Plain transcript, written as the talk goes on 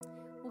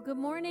Good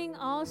morning,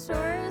 All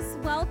Shores.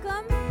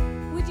 Welcome.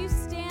 Would you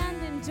stand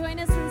and join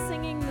us in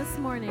singing this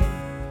morning?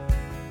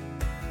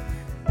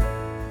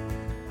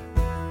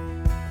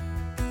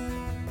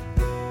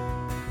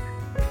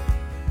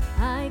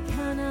 I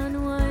count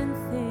on one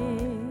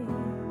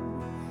thing,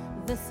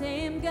 the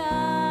same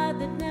God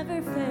that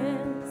never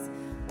fails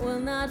will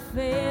not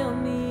fail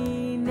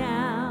me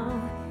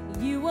now.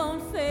 You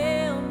won't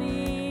fail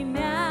me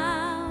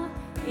now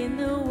in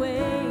the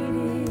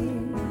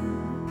waiting.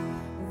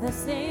 The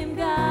same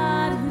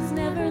God who's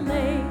never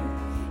late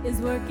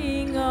is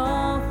working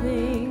all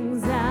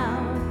things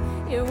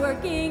out. You're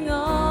working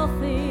all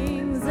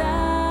things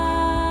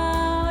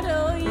out.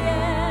 Oh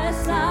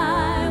yes,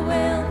 I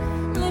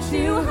will lift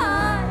you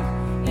high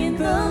in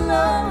the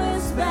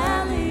lowest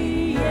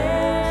valley.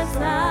 Yes,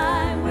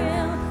 I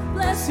will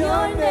bless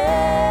your name.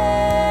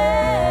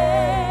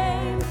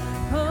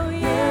 Oh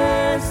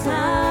yes,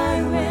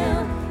 I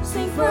will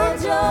sing for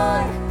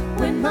joy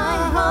when my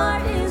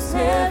heart is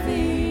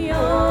heavy.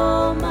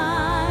 All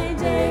my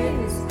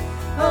days,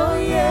 oh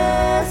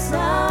yes,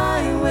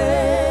 I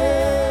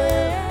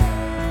will.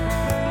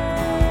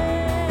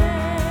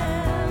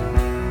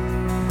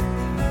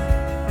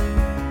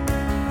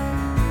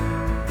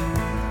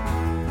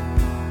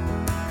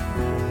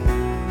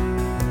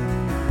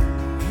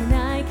 And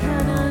I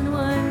count on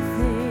one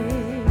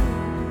thing,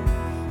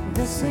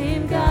 the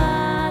same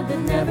God that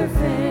never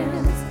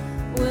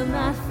fails will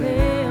not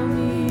fail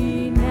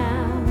me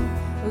now.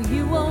 Oh,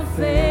 you won't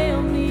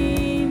fail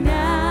me.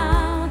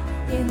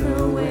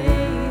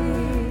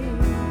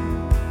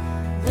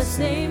 The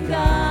same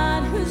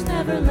God who's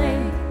never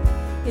late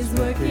is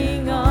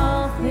working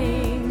all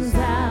things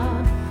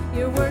out.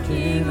 You're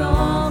working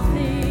all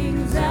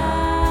things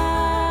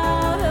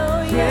out.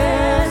 Oh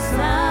yes,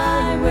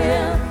 I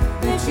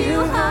will lift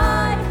you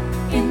high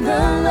in the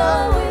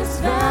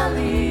lowest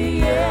valley.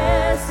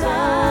 Yes,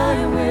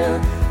 I will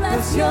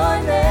bless your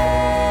name.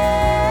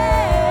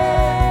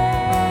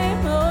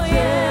 Oh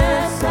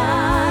yes,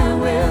 I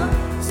will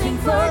sing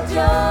for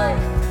joy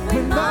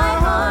when my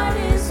heart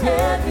is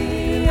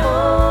heavy.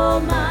 All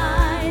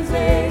my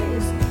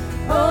days,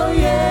 oh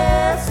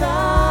yes,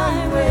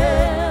 I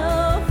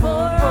will.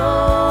 For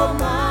all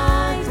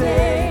my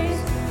days,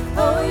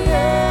 oh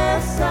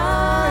yes,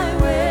 I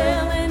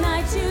will. And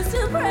I choose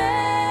to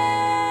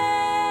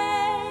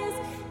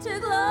praise, to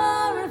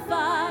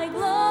glorify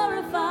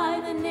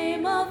the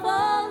name of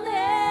all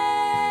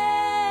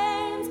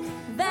names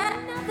that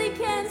nothing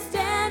can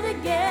stand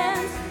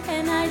against.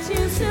 And I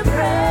choose to praise,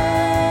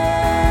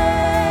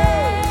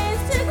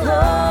 to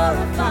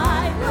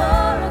glorify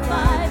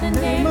the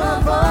name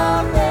of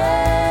all names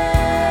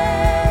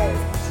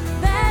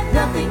that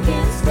nothing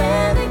can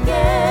stand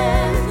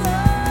against.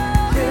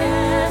 Oh,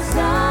 yes,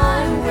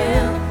 I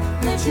will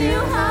lift you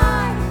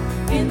high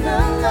in the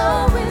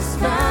lowest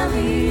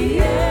valley.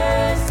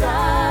 Yes,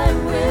 I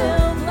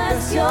will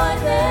bless your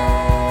name.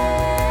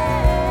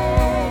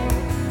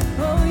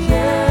 Oh,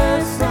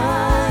 yes,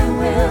 I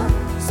will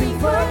sing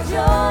for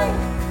joy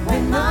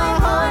when my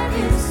heart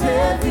is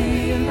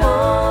heavy.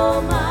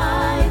 All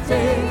my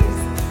days,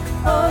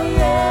 oh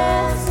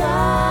yes,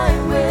 I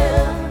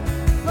will.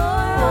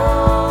 For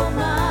all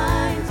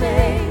my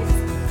days,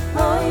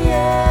 oh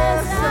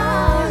yes,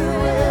 I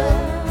will.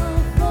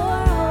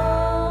 For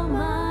all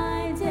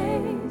my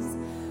days,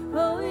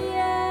 oh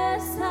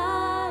yes, I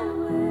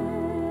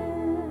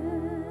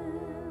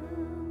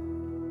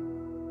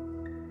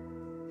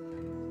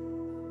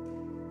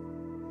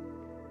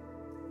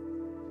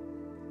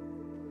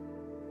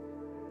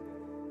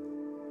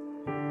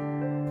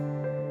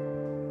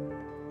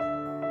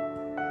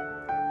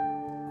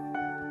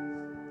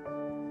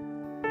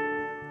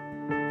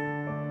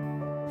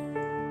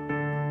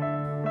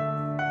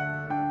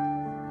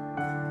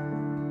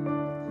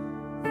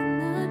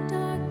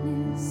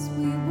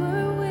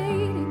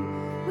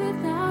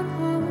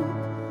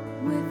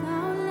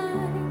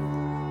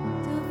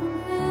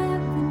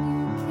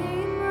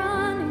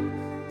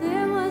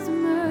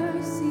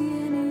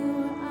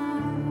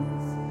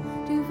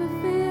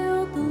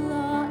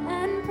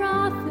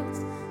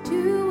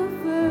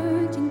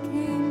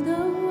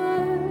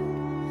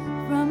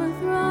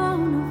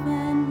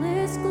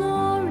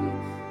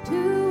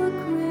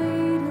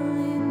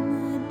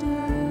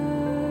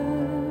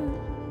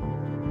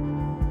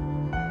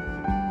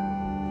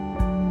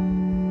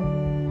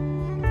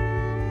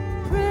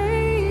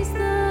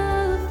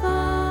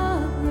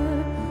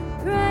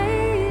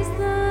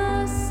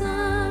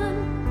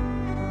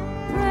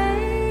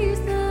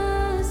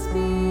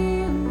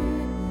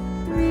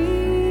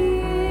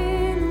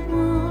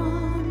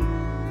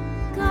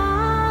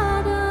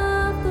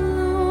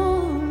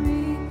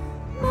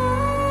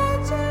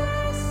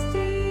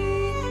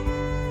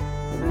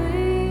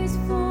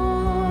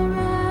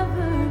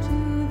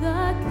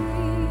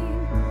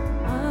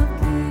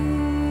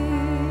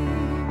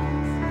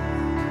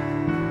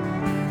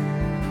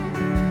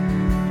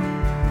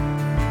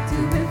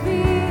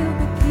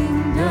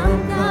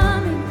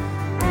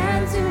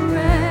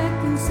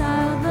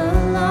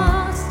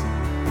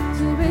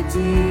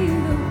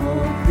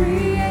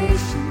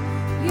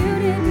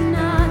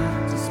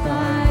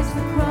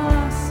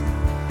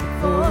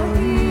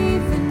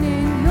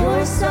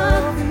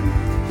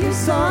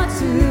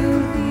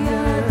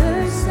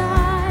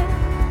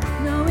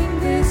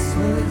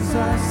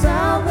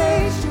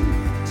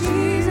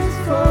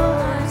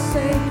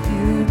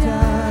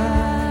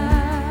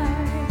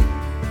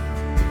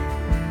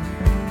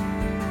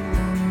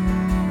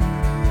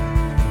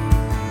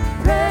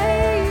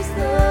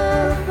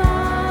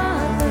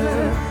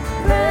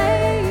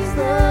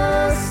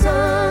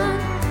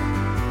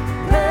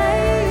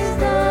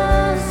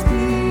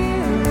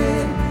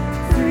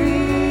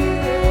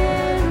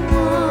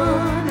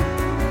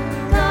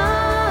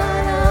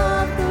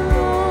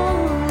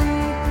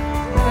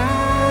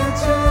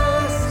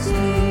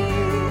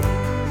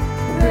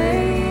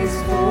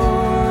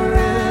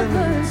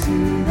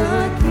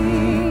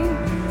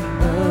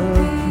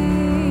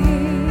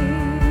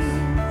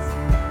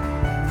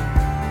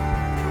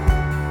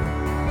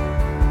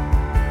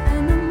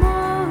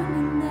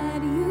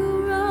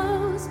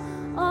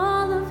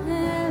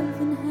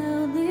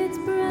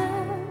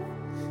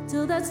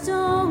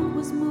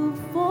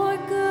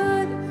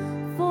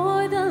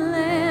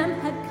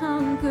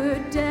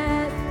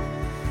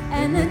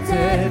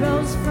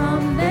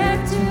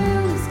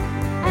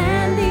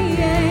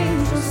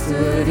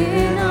stood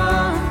in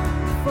awe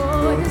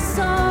for the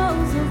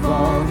souls of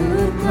all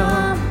who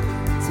come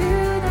to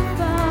the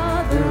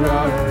Father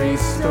are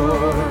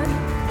restored,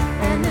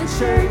 and the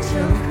Church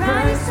of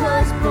Christ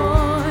was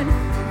born.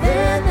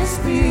 Then the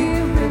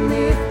Spirit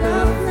lit the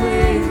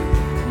flame.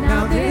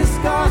 Now this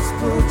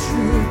gospel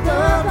truth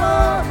of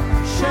all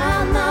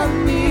shall not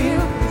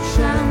kneel,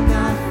 shall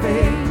not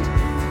fade.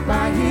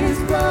 By His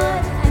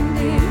blood and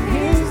in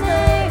His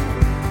name,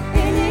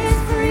 in His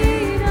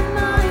freedom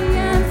I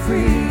am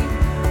free.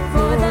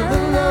 For the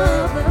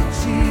love of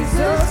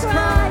Jesus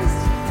Christ,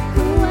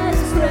 who has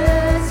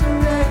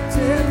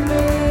resurrected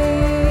me.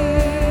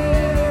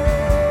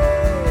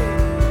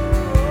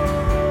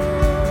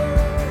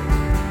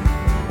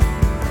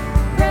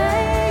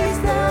 Praise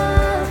the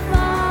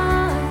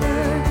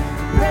Father,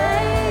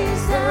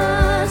 praise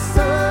the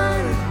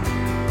Son,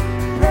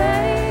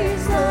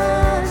 praise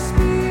the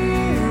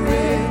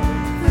Spirit,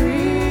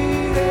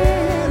 three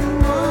in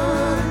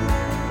one.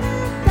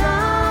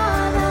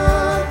 God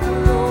of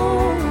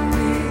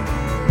glory,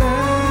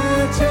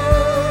 majesty,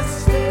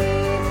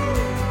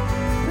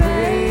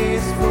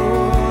 praise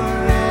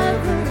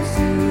forever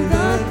to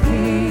the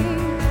King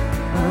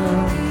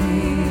of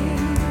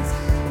Kings.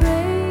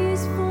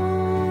 Praise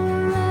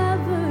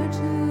forever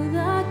to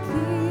the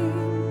King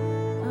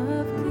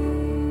of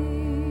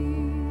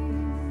Kings.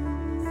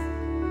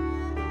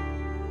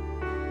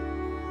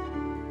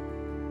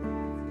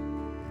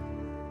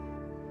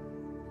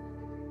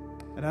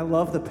 And I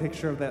love the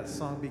picture of that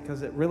song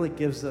because it really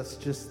gives us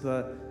just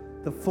the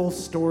full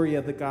story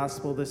of the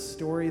gospel, this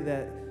story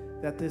that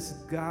this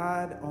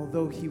God,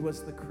 although He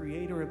was the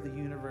creator of the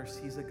universe,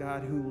 He's a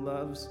God who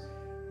loves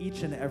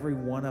each and every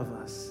one of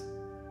us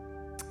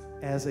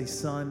as a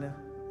son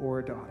or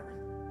a daughter.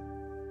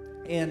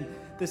 And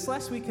this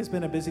last week has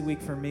been a busy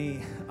week for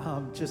me,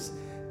 just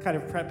kind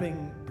of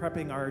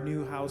prepping our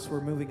new house.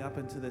 We're moving up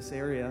into this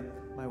area,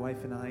 my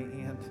wife and I,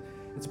 and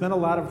it's been a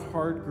lot of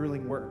hard,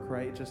 grueling work,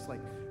 right? Just like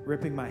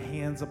ripping my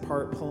hands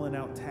apart, pulling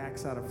out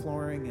tacks out of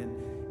flooring and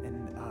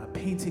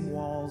painting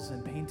walls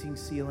and painting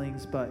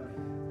ceilings. But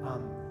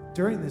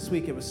during this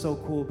week, it was so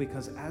cool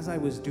because as I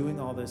was doing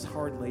all this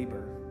hard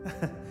labor,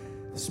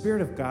 the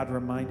Spirit of God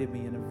reminded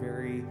me in a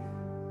very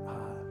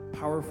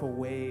powerful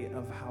way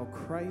of how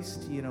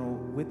Christ,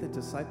 with the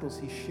disciples,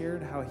 He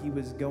shared how He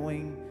was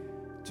going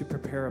to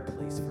prepare a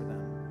place for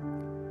them.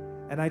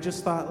 And I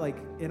just thought, like,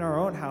 in our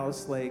own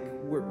house, like,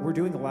 we're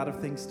doing a lot of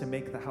things to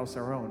make the house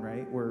our own,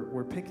 right?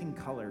 We're picking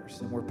colors,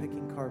 and we're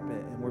picking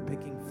carpet, and we're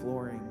picking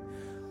flooring,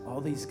 all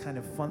these kind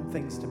of fun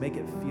things to make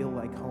it feel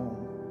like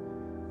home.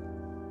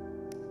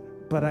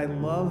 But I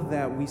love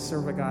that we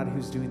serve a God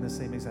who's doing the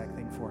same exact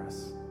thing for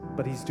us,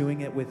 but He's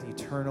doing it with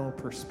eternal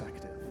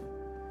perspective.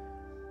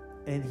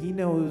 And He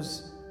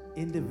knows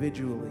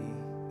individually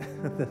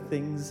the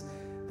things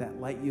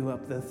that light you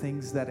up, the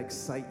things that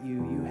excite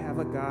you. You have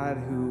a God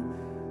who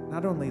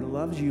not only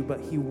loves you, but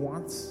He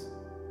wants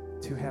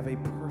to have a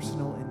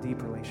personal and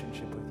deep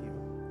relationship with you.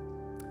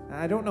 And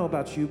I don't know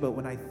about you, but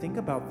when I think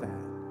about that,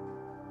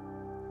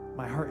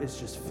 my heart is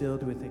just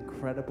filled with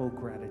incredible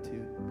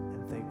gratitude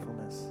and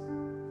thankfulness.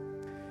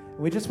 And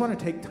we just want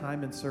to take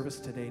time in service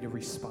today to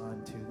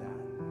respond to that.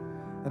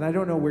 And I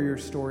don't know where your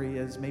story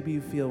is. Maybe you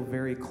feel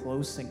very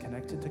close and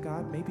connected to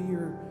God. Maybe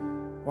you're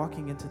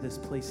walking into this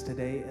place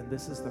today and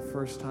this is the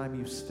first time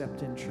you've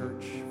stepped in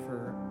church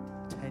for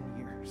 10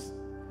 years.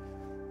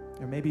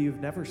 Or maybe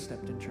you've never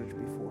stepped in church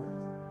before.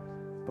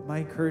 But my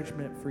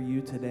encouragement for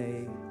you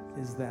today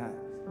is that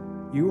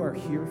you are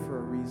here for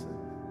a reason.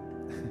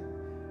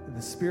 And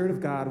the Spirit of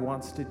God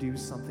wants to do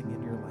something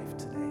in your life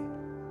today.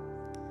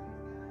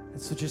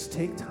 And so just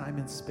take time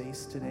and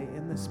space today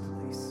in this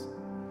place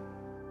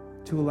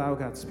to allow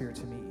God's Spirit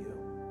to meet you.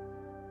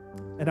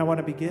 And I want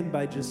to begin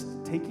by just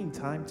taking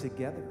time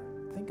together.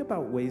 Think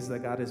about ways that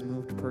God has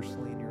moved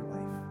personally in your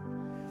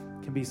life.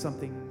 It can be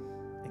something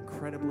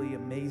incredibly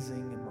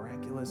amazing and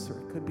miraculous, or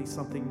it could be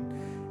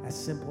something as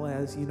simple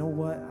as, you know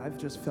what, I've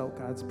just felt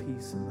God's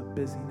peace in the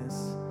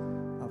busyness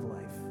of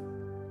life.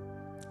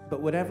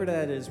 But whatever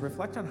that is,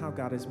 reflect on how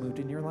God has moved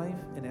in your life,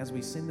 and as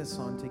we sing this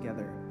song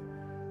together,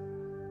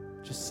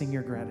 just sing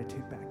your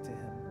gratitude back to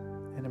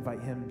Him and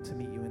invite Him to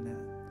meet you in that.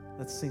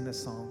 Let's sing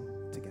this song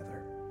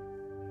together.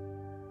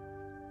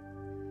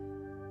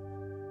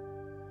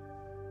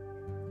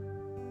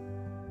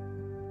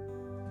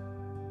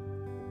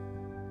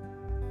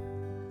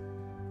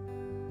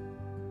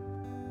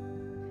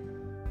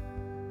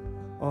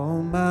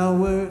 All my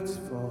words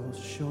fall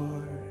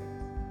short.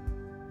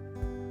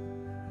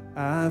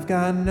 I've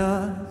got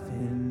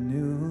nothing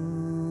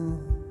new.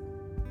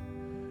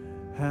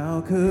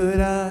 How could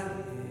I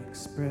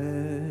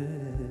express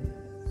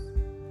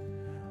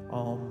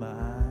all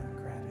my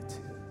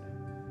gratitude?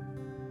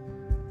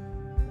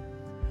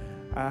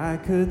 I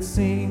could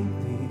sing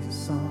these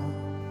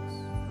songs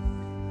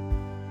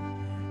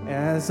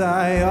as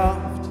I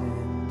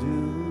often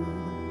do,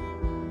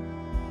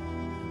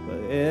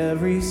 but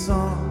every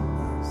song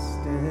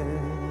must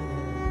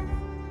end,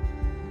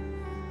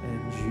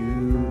 and you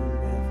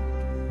never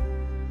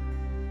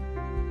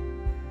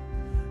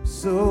do.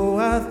 So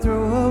I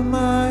throw up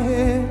my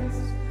hands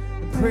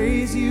and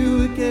praise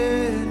you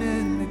again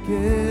and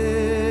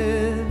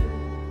again.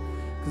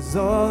 'Cause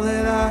all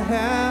that I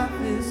have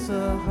is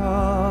a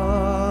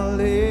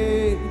hallelujah,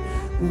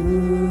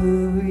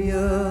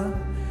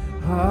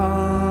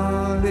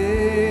 hallelujah.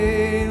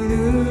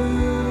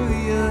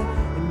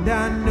 And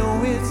I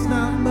know it's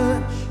not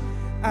much,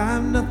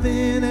 I'm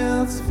nothing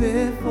else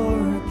fit for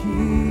a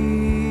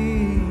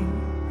king,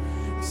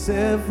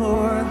 except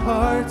for a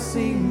heart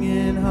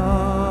singing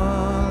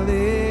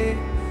hallelujah,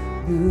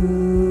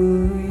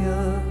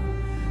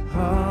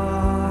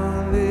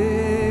 hallelujah.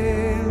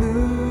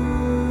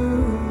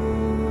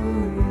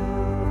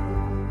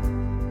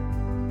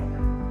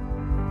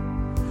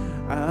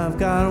 I've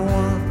got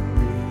one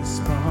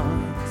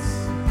response,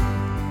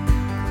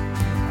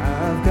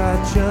 I've got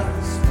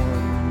just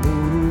one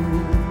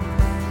move.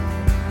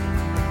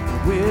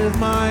 With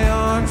my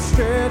arms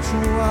stretched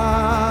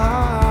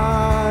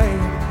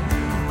wide,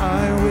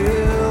 I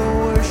will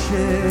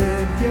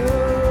worship you.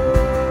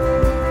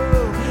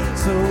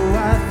 So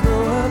I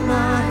throw up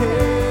my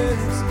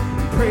hands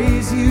and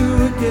praise you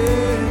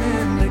again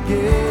and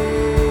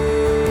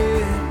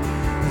again.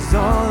 'Cause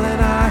all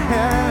that I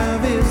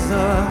have is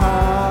a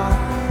hallelujah,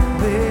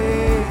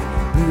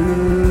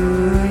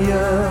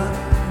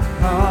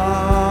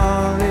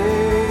 hallelujah.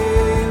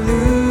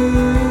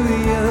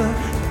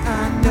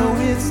 I know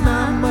it's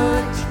not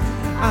much,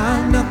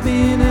 I'm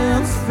nothing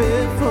else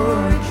fit for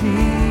a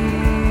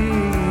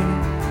king,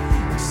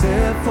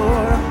 except for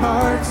a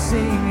heart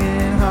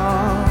singing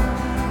hallelujah,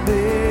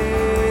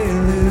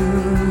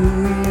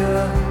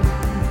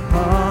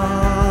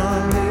 hallelujah.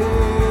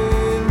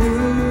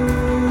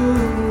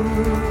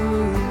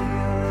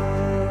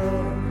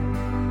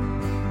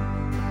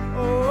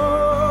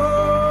 Oh,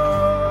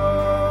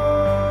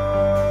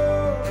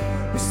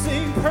 we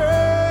sing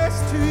praise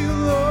to you,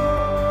 Lord.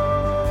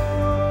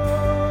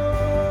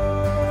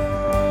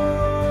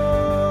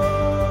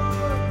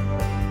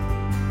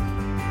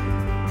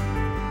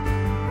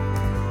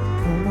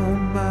 Come on,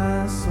 my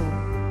soul,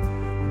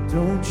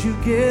 don't you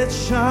get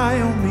shy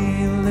on me,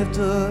 lift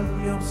up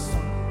your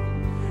song.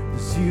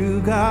 'Cause you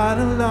got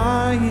a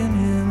lion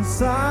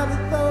inside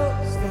of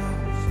those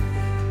lungs.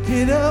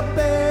 Get up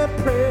and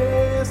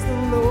praise the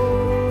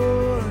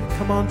Lord.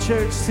 Come on,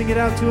 church, sing it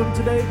out to him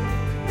today.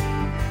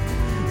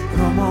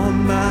 Come on,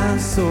 my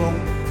soul,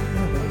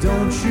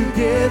 don't you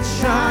get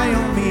shy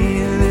on me,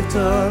 lift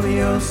up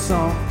your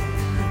song.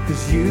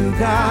 'Cause you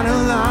got a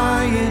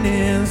lion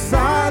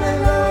inside of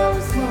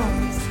those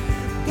lungs.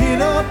 Get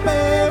up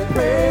and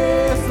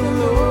praise the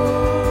Lord.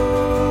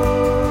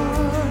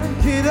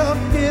 Get up,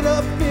 get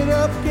up, get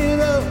up, get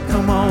up.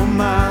 Come on,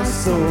 my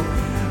soul.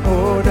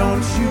 Oh,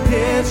 don't you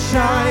get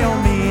shy on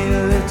me,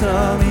 lift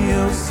up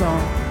your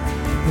song.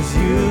 'Cause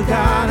you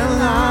got a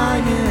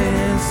lion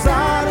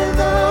inside of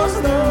those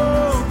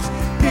lungs.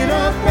 Get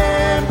up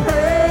and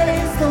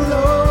praise the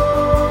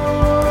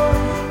Lord.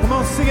 Come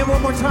on, sing it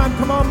one more time.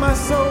 Come on, my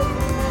soul.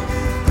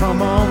 Come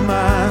on,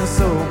 my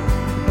soul.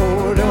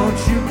 Oh, don't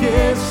you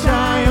get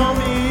shy on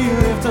me,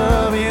 lift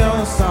up your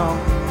song.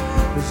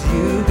 'Cause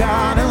you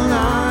got a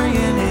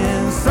lion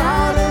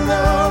inside of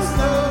those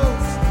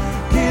lungs.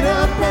 Get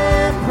up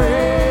and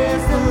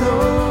praise the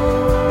Lord.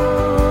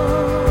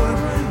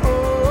 Oh,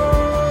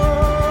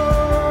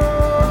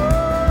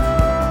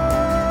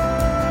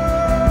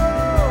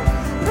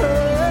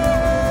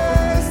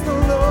 praise the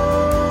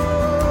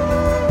Lord.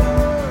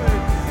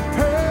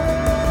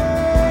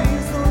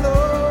 Praise the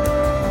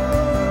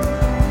Lord.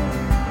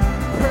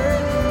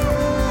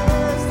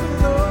 Praise the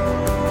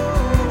Lord.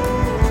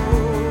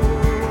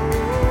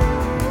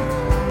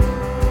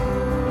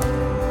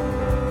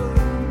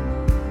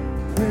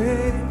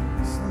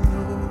 Praise the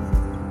Lord.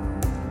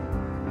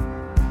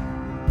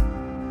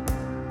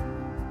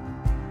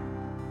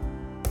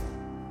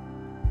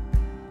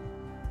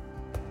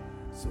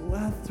 So I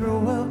throw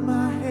up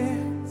my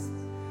hands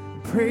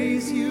and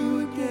praise you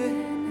again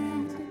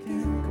and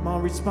again. Come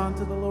on, respond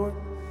to the Lord.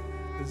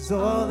 'Cause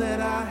all that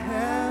I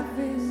have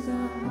is a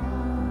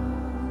hallelujah,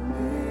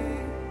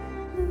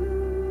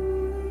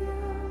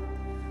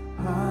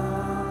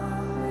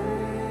 hallelujah.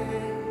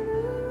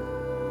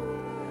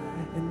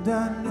 And I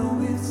know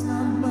it's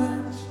not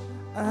much,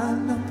 I'm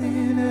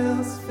nothing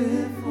else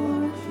fit for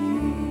a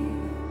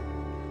king,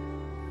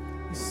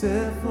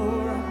 except for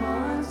a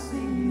heart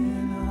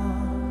singing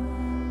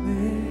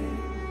hallelujah,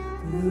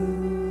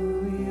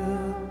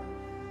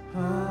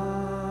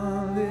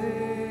 hallelujah.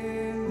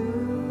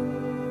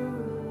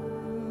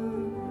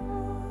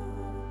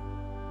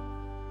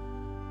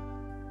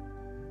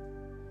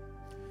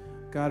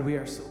 God, we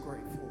are so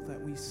grateful that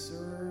we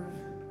serve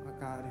a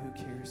God who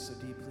cares so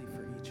deeply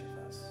for each of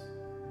us.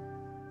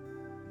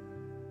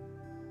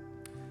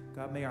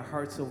 God, may our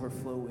hearts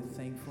overflow with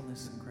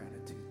thankfulness and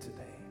gratitude today.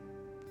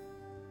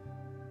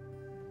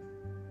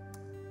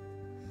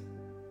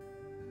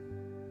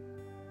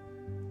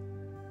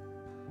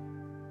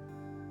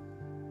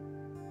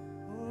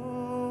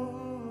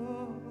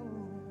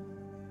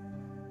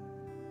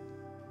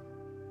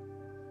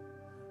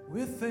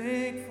 We're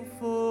thankful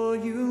for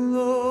you,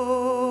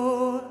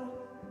 Lord.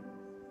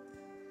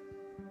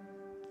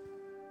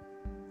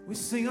 We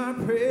sing our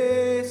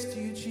praise to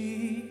you,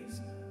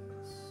 Jesus.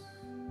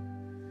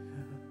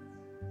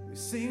 We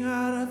sing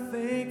out our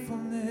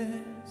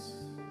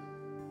thankfulness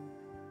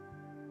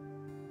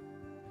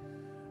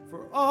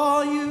for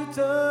all you've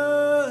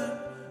done,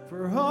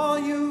 for all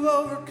you've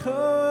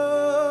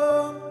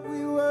overcome.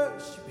 We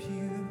worship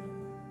you.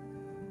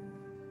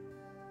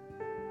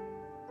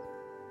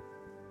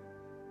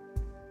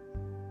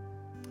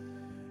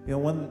 You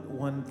know,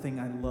 one thing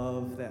I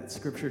love that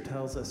Scripture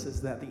tells us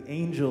is that the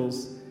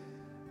angels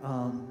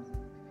are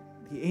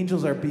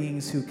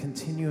beings who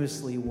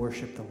continuously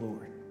worship the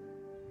Lord.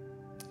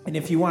 And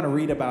if you want to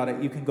read about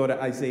it, you can go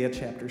to Isaiah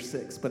chapter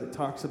 6, but it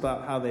talks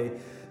about how they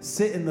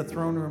sit in the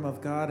throne room of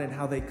God and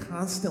how they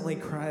constantly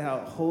cry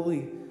out,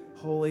 "Holy,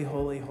 holy,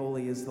 holy,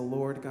 holy is the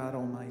Lord God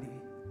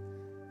Almighty."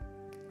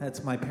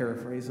 That's my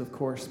paraphrase, of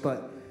course,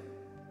 but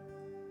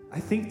I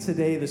think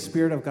today the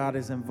Spirit of God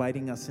is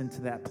inviting us into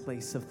that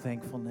place of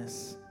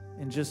thankfulness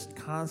and just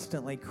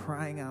constantly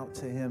crying out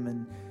to Him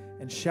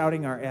and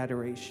shouting our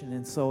adoration.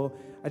 And so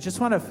I just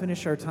want to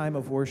finish our time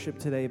of worship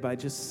today by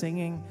just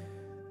singing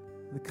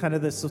kind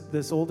of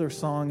this older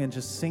song and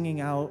just singing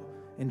out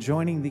and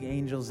joining the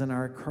angels in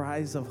our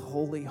cries of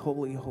 "Holy,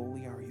 holy,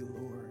 holy are you,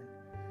 Lord."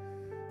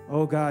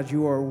 Oh God,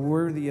 you are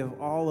worthy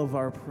of all of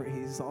our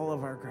praise, all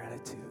of our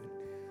gratitude.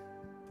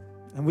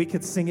 And we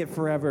could sing it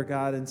forever,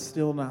 God, and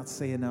still not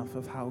say enough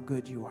of how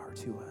good you are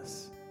to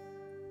us.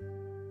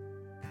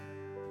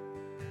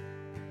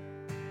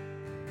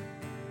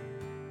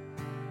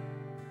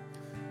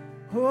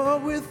 Oh,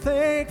 we're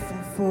thankful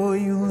for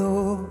you,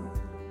 Lord.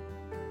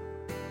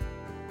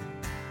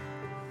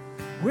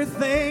 We're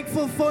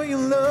thankful for your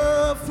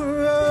love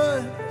for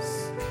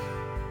us.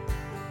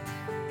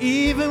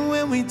 Even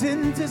when we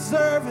didn't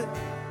deserve it,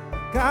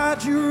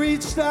 God, you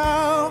reached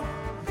out.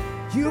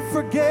 You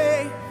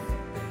forgave.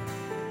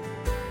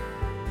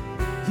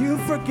 You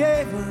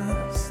forgave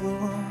us,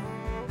 Lord.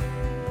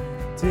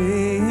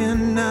 Day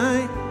and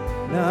night,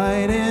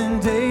 night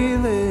and day,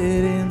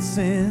 let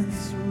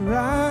incense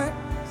rise.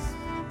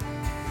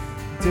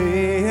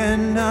 Day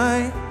and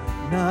night,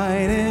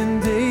 night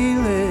and day,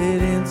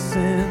 let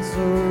incense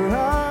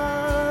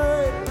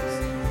arise.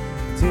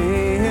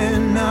 Day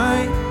and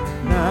night,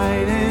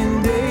 night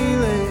and day,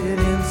 let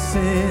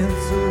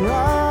incense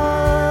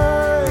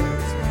arise.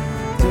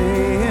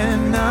 Day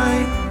and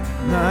night,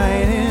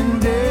 night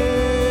and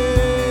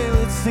day.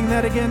 Let's sing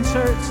that again,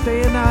 church.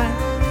 Day and night.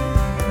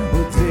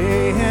 Well,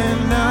 day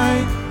and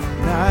night,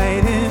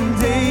 night and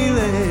day,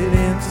 let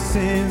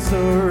incense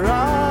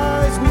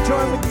arise. We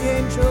join with the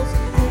angels.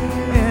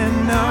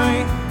 And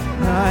night,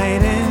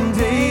 night and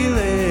day,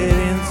 let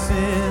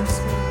incense.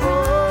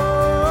 Oh,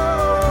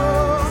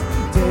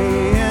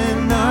 day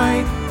and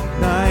night,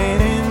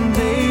 night and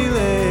day,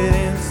 let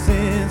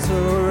incense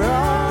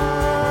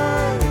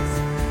arise.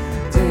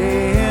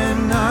 Day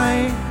and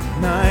night,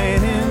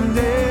 night and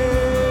day,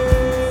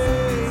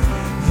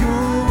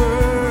 you're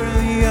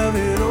worthy of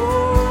it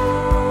all.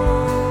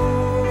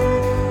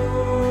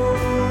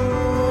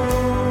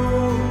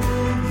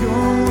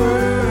 You're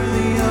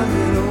worthy of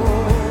it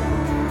all.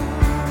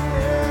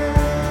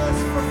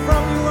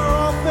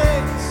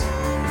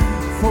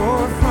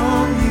 For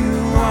from you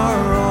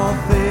are all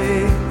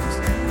things,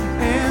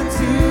 and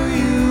to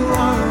you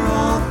are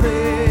all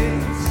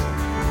things.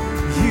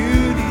 You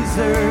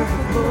deserve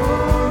the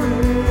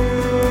glory.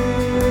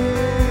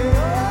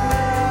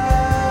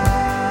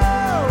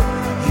 Oh,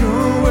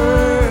 you're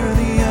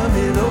worthy of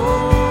it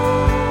all.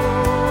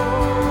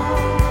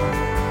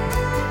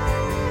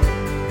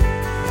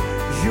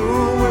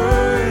 You're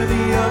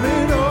worthy of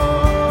it all.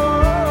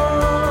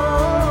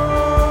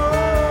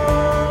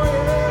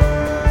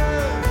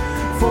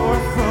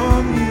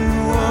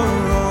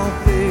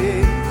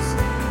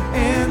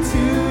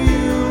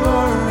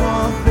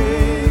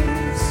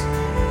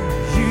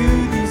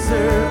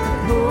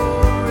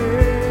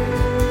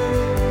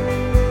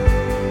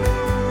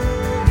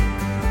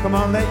 Come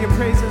on, let your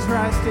praises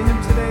rise to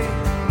Him today.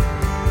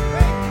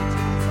 Thank you,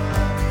 Jesus.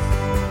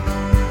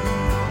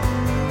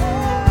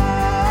 Oh,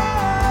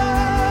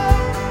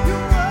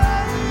 you're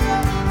worthy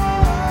of it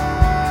all.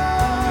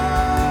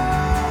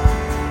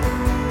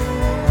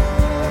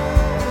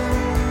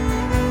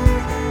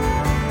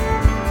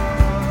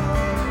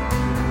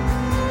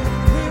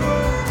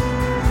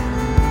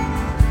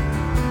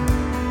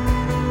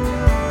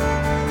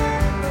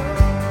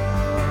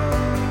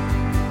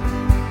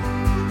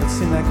 Let's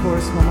sing that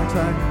chorus one more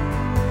time.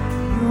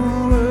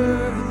 You're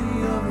worthy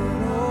of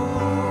it all.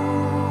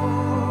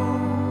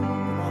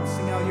 Come on,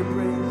 sing out your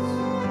praise.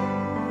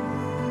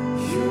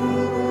 You're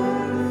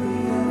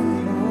worthy of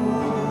it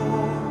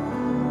all.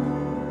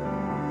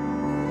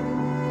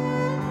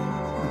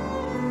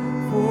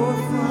 For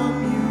from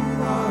you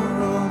are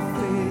all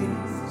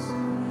things,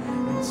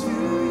 and to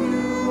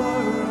you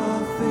are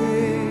all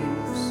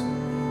things.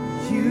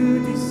 You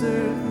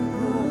deserve the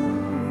glory.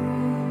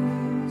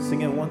 Sing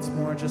it once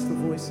more, just the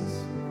voices.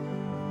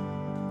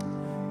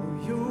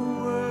 You're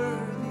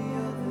worthy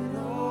of it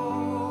all.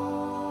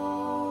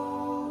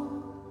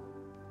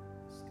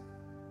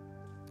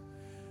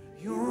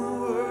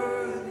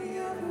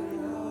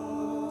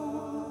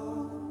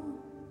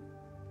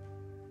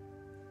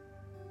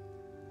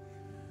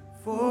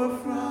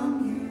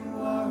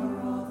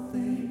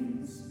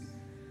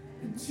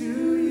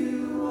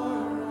 you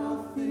are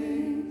all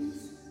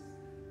things.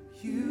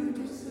 You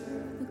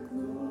deserve the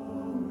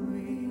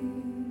glory.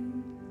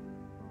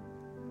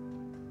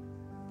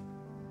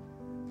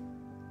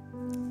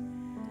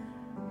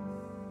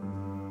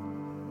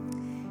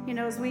 You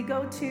know, as we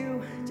go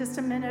to just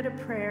a minute of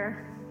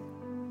prayer,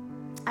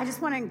 I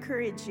just want to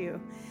encourage you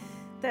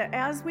that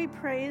as we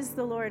praise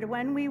the Lord,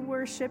 when we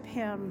worship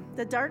Him,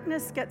 the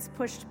darkness gets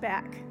pushed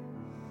back.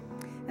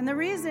 And the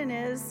reason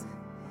is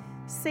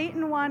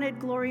Satan wanted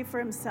glory for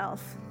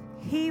himself.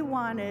 He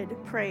wanted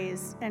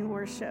praise and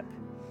worship.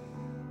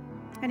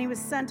 And he was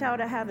sent out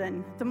of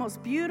heaven, the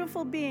most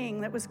beautiful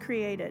being that was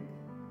created,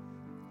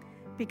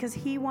 because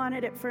he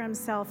wanted it for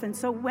himself. And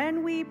so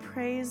when we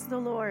praise the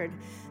Lord,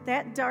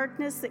 that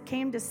darkness that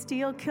came to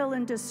steal, kill,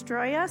 and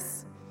destroy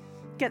us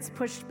gets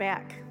pushed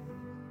back.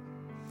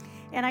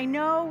 And I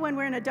know when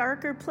we're in a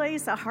darker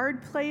place, a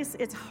hard place,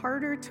 it's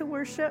harder to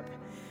worship,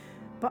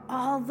 but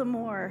all the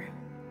more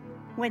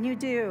when you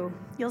do,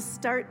 you'll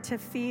start to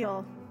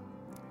feel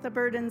the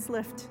burdens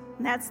lift.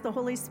 And that's the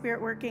Holy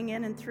Spirit working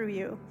in and through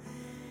you.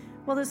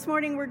 Well, this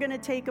morning we're going to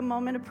take a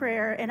moment of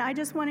prayer, and I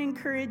just want to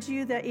encourage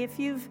you that if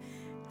you've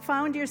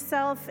found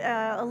yourself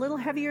a little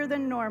heavier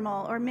than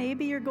normal, or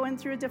maybe you're going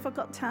through a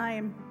difficult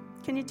time,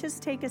 can you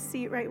just take a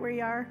seat right where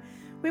you are?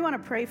 We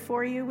want to pray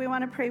for you. We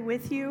want to pray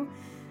with you.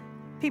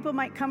 People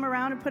might come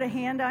around and put a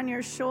hand on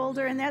your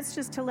shoulder, and that's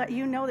just to let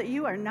you know that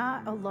you are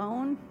not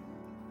alone,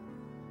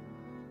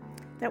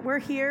 that we're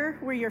here,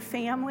 we're your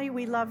family,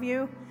 we love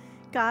you,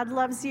 God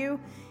loves you,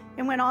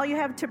 and when all you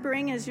have to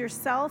bring is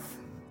yourself,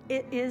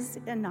 it is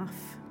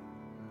enough.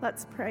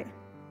 Let's pray.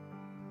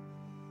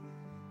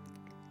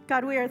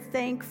 God, we are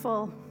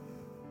thankful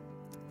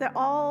that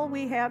all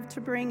we have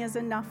to bring is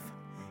enough.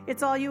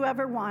 It's all you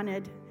ever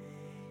wanted.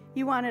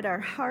 You wanted our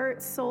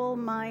heart, soul,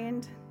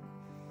 mind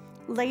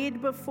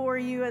laid before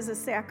you as a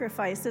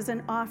sacrifice, as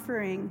an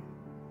offering,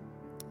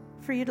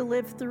 for you to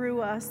live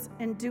through us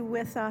and do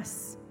with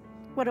us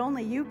what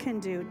only you can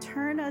do.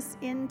 Turn us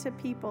into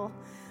people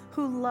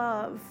who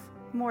love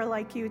more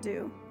like you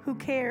do, who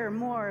care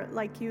more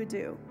like you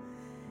do,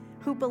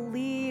 who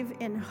believe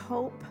in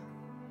hope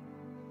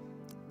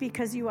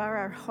because you are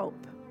our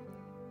hope.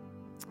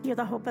 You're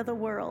the hope of the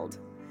world.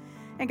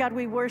 And God,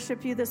 we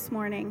worship you this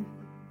morning.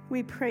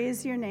 We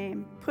praise your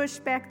name. Push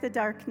back the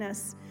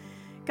darkness.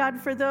 God,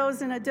 for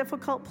those in a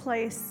difficult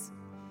place,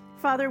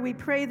 Father, we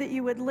pray that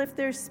you would lift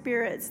their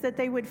spirits, that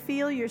they would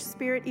feel your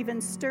spirit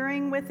even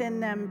stirring within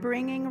them,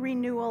 bringing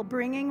renewal,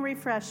 bringing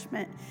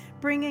refreshment,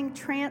 bringing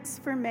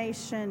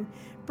transformation,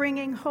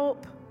 bringing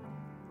hope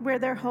where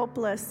they're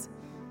hopeless,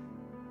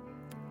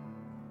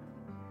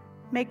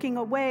 making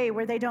a way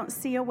where they don't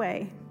see a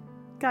way.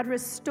 God,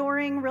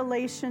 restoring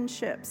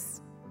relationships,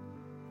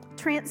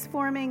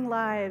 transforming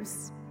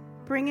lives,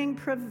 bringing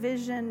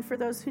provision for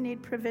those who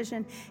need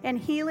provision, and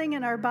healing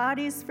in our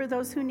bodies for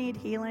those who need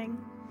healing.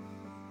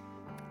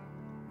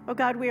 Oh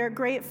God, we are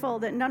grateful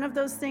that none of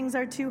those things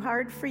are too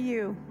hard for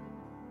you.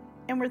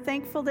 And we're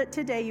thankful that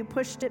today you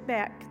pushed it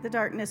back, the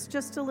darkness,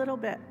 just a little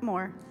bit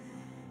more.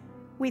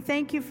 We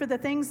thank you for the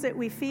things that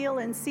we feel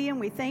and see, and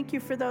we thank you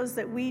for those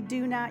that we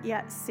do not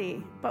yet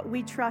see. But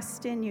we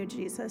trust in you,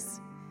 Jesus.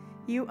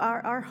 You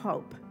are our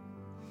hope.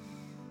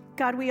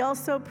 God, we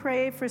also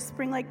pray for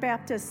Spring Lake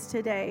Baptist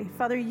today.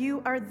 Father,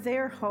 you are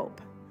their hope.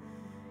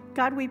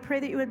 God, we pray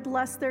that you would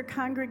bless their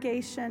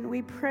congregation.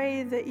 We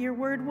pray that your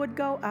word would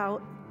go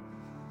out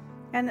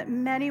and that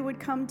many would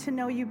come to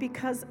know you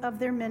because of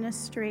their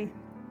ministry.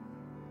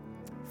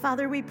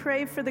 Father, we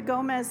pray for the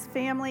Gomez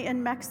family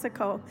in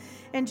Mexico.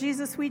 And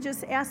Jesus, we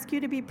just ask you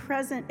to be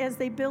present as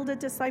they build a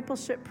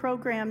discipleship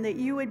program, that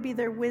you would be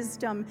their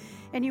wisdom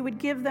and you would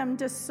give them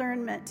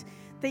discernment,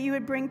 that you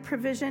would bring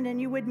provision and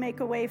you would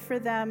make a way for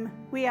them.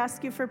 We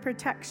ask you for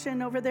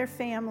protection over their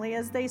family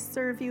as they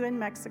serve you in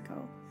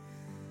Mexico.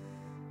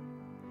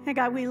 And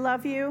God, we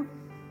love you.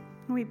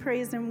 We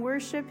praise and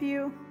worship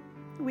you.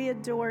 We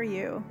adore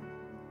you.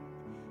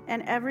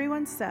 And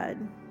everyone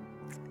said,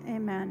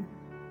 amen.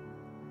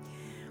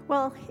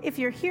 Well, if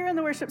you're here in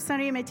the worship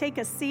center, you may take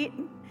a seat.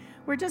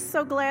 We're just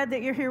so glad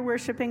that you're here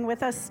worshiping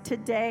with us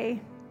today.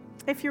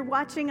 If you're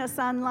watching us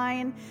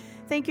online,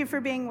 thank you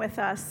for being with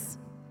us.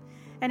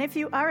 And if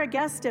you are a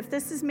guest, if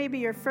this is maybe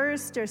your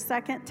first or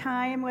second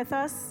time with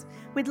us,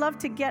 we'd love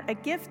to get a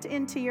gift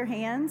into your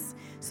hands.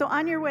 So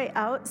on your way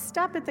out,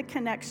 stop at the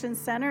Connection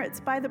Center. It's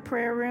by the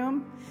prayer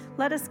room.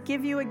 Let us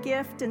give you a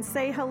gift and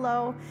say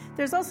hello.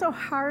 There's also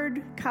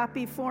hard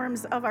copy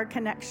forms of our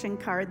connection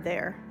card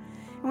there.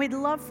 And we'd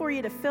love for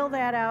you to fill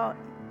that out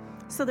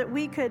so that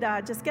we could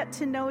just get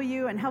to know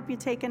you and help you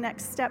take a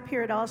next step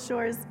here at All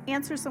Shores,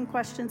 answer some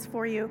questions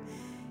for you.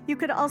 You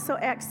could also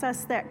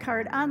access that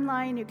card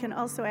online. You can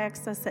also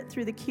access it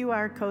through the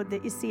QR code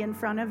that you see in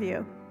front of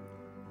you.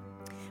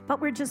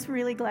 But we're just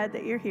really glad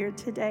that you're here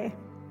today.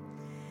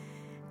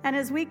 And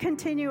as we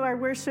continue our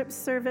worship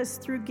service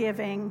through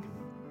giving,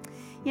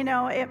 you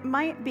know, it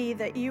might be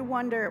that you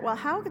wonder, well,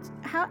 how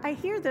I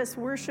hear this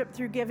worship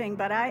through giving,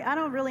 but I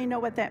don't really know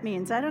what that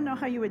means. I don't know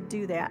how you would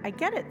do that. I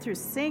get it through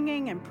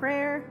singing and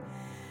prayer.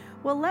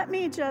 Well, let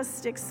me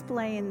just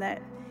explain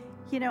that,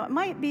 it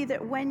might be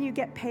that when you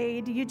get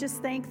paid, you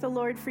just thank the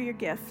Lord for your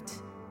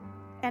gift.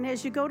 And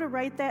as you go to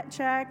write that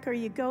check or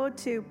you go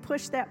to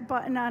push that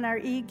button on our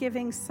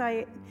e-giving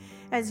site,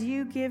 as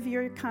you give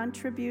your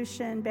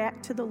contribution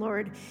back to the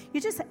Lord,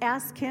 you just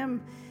ask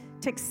him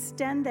to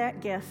extend that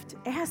gift.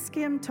 Ask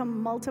him to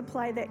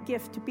multiply that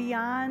gift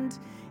beyond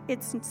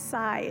its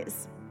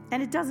size.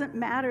 And it doesn't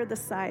matter the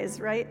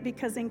size, right?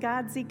 Because in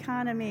God's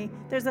economy,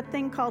 there's a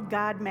thing called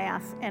God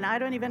math, and I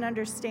don't even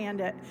understand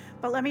it.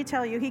 But let me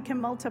tell you, he can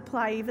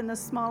multiply even the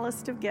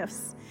smallest of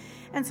gifts.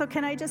 And so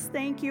can I just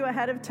thank you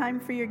ahead of time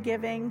for your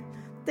giving?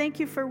 Thank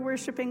you for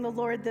worshiping the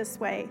Lord this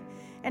way.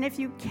 And if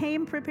you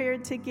came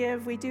prepared to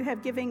give, we do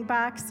have giving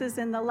boxes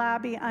in the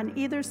lobby on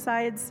either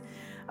sides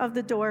of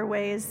the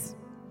doorways,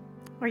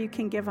 or you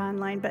can give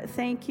online. But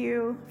thank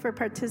you for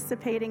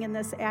participating in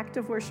this act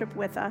of worship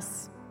with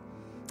us.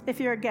 If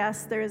you're a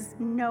guest, there is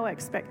no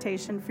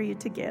expectation for you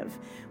to give.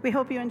 We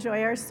hope you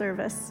enjoy our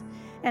service.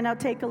 And I'll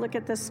take a look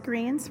at the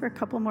screens for a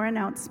couple more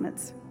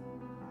announcements.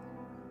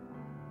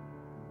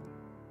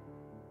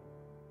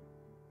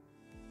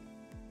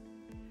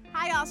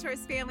 Hi, All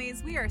Shores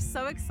families. We are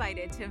so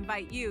excited to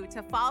invite you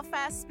to Fall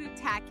Fest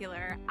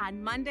Spooktacular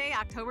on Monday,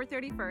 October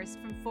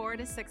 31st from 4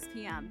 to 6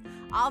 p.m.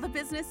 All the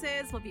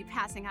businesses will be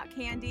passing out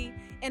candy,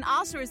 and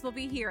All Shores will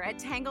be here at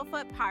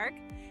Tanglefoot Park,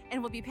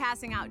 and we'll be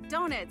passing out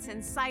donuts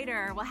and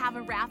cider. We'll have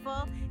a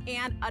raffle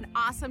and an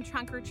awesome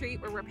trunk or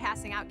treat where we're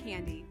passing out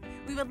candy.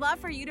 We would love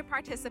for you to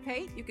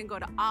participate. You can go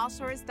to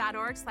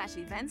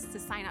allshores.org/events to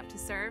sign up to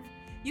serve.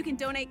 You can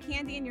donate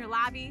candy in your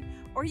lobby,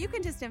 or you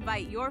can just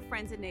invite your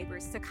friends and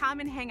neighbors to come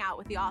and hang out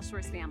with the All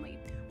Shores family.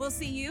 We'll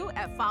see you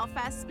at Fall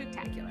Fest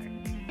Spooktacular.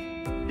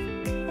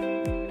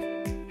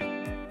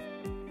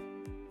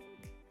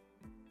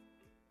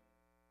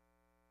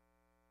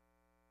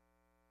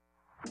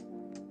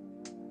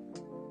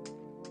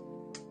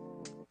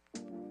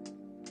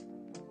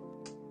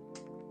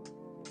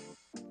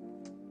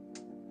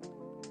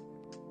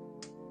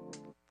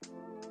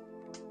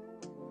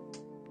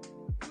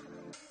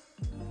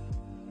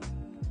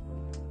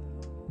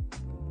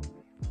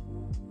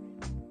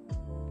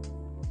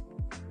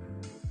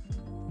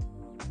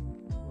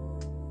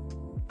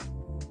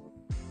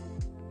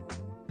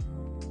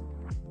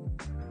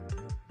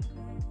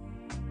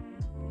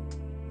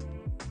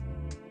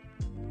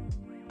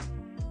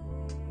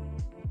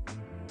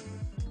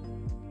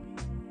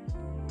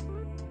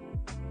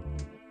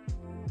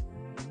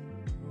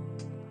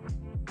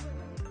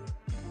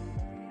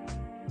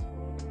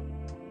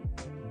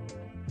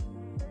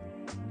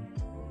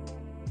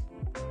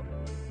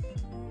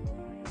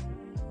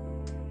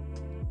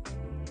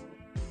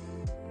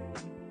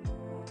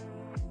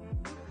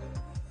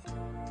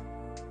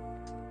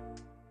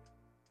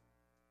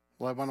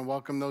 Well, I want to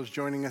welcome those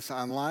joining us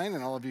online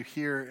and all of you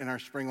here in our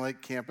Spring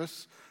Lake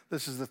campus.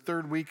 This is the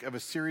third week of a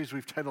series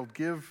we've titled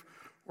Give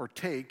or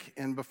Take.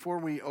 And before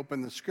we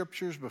open the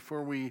scriptures,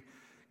 before we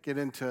get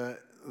into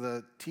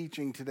the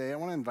teaching today, I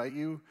want to invite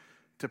you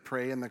to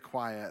pray in the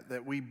quiet,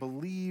 that we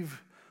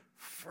believe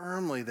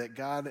firmly that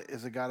God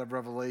is a God of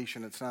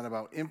revelation. It's not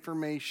about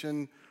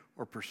information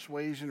or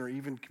persuasion or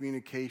even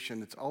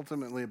communication. It's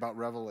ultimately about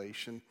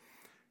revelation.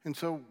 And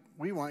so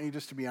we want you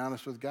just to be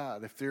honest with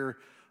God. If they're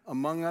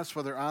among us,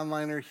 whether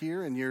online or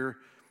here, and you're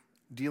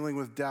dealing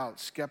with doubt,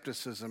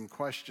 skepticism,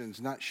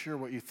 questions, not sure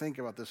what you think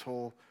about this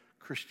whole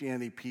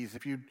Christianity piece,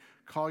 if you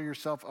call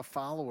yourself a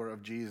follower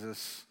of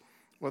Jesus,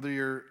 whether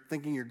you're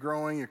thinking you're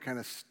growing, you're kind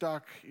of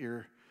stuck,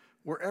 you're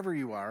wherever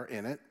you are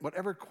in it,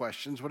 whatever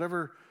questions,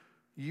 whatever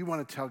you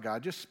want to tell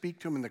God, just speak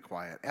to him in the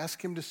quiet. Ask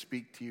him to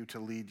speak to you, to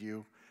lead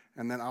you,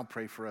 and then I'll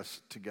pray for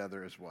us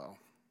together as well.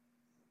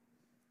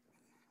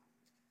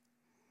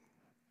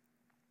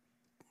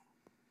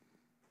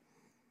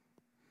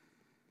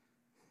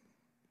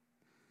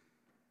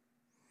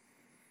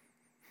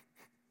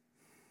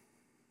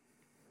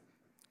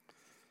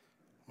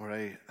 Lord,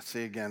 I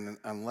say again,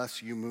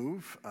 unless you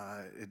move,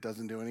 it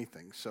doesn't do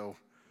anything. So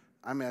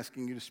I'm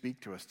asking you to speak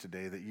to us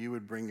today, that you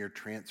would bring your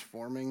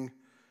transforming,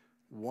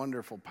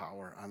 wonderful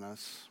power on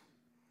us,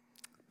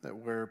 that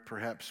where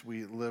perhaps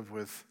we live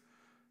with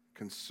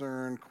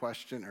concern,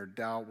 question, or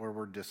doubt, where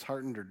we're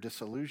disheartened or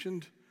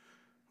disillusioned,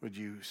 would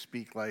you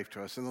speak life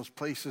to us? In those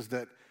places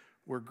that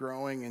we're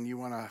growing and you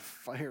want to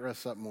fire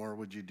us up more,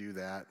 would you do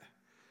that?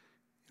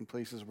 In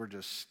places we're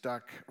just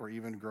stuck or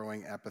even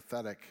growing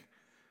apathetic,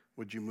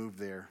 would you move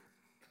there?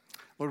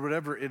 Lord,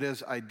 whatever it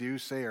is I do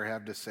say or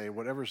have to say,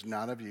 whatever's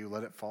not of you,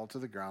 let it fall to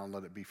the ground,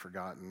 let it be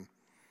forgotten.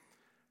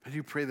 I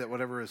do pray that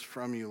whatever is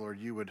from you, Lord,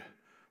 you would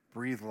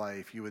breathe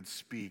life, you would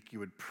speak, you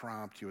would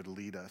prompt, you would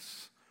lead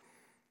us.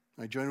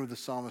 I join with the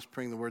psalmist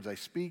praying the words I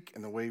speak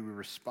and the way we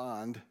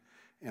respond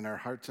in our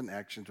hearts and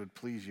actions would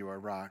please you, our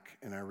rock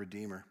and our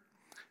redeemer.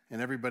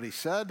 And everybody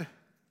said,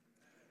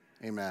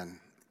 amen.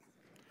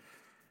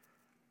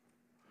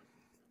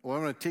 Well,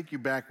 I'm going to take you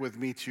back with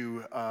me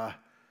to,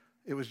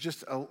 it was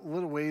just a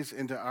little ways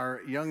into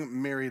our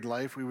young married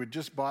life. We had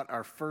just bought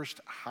our first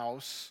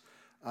house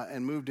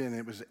and moved in.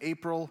 It was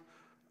April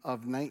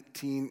of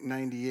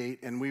 1998,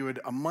 and we would,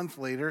 a month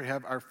later,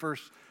 have our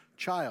first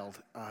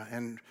child.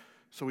 And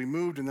so we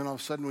moved, and then all of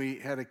a sudden we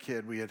had a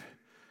kid.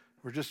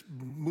 We're just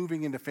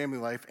moving into family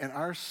life, and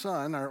our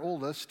son, our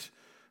oldest,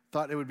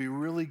 thought it would be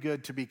really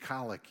good to be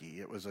colicky.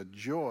 It was a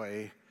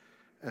joy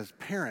as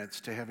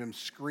parents to have him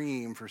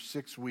scream for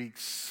 6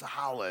 weeks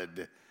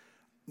solid,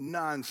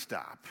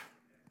 nonstop.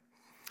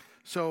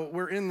 So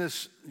we're in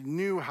this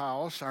new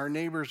house. Our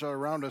neighbors are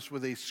around us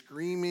with a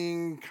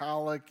screaming,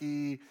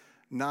 colicky,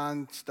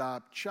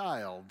 nonstop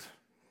child.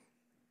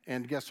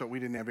 And guess what? We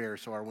didn't have air,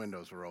 so our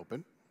windows were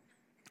open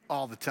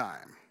all the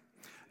time.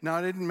 Now,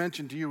 I didn't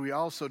mention to you, we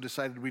also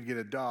decided we'd get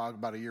a dog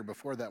about a year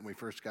before that when we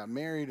first got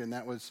married, and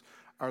that was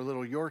our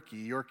little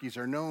Yorkie. Yorkies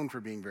are known for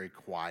being very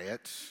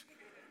quiet,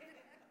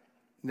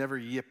 never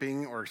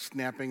yipping or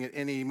snapping at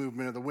any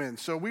movement of the wind.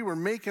 So we were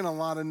making a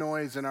lot of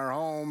noise in our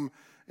home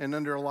and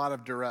under a lot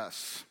of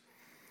duress.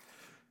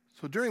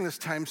 So during this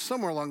time,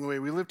 somewhere along the way,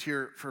 we lived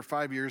here for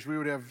 5 years. We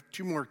would have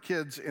 2 more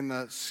kids in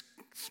the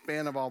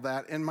span of all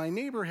that. And my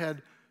neighbor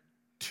had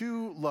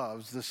 2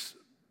 loves, this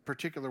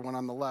particular one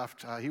on the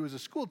left. He was a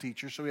school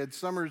teacher, so he had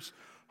summers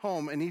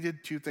home, and he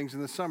did 2 things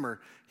in the summer.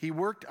 He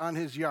worked on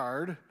his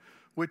yard,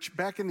 which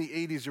back in the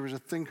 80s, there was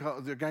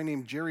a guy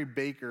named Jerry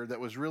Baker that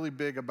was really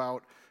big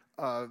about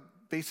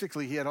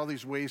basically he had all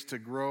these ways to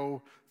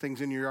grow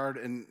things in your yard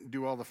and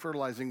do all the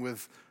fertilizing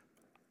with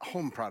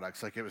home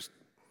products, like it was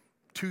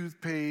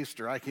toothpaste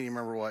or I can't even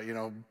remember what,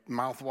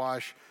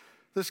 mouthwash.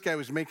 This guy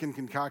was making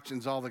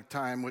concoctions all the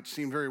time, which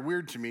seemed very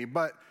weird to me,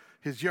 but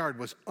his yard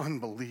was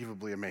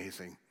unbelievably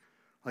amazing.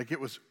 Like it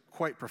was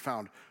quite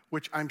profound,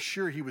 which I'm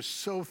sure he was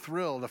so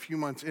thrilled a few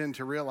months in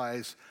to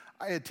realize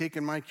I had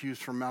taken my cues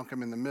from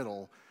Malcolm in the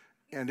Middle,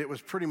 and it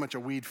was pretty much a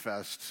weed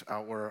fest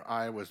out where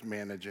I was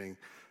managing.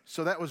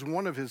 So that was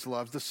one of his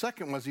loves. The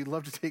second was he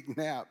loved to take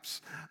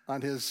naps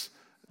on his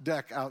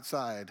deck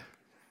outside,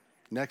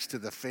 next to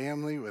the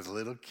family with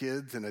little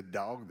kids and a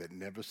dog that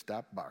never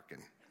stopped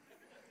barking.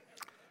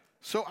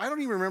 So I don't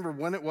even remember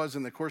when it was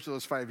in the course of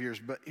those 5 years,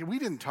 but we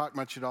didn't talk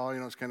much at all.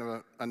 It's kind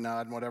of a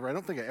nod and whatever. I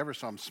don't think I ever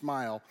saw him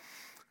smile.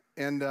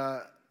 And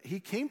he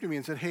came to me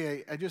and said,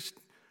 hey, I just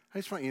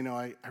want you to know,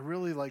 I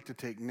really like to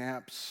take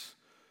naps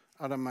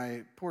out on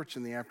my porch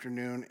in the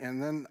afternoon,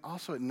 and then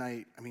also at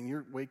night.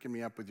 You're waking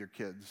me up with your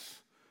kids.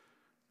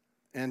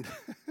 And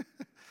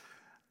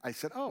I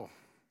said, oh,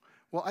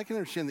 well, I can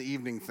understand the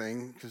evening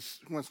thing, because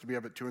who wants to be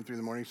up at 2 and 3 in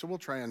the morning, so we'll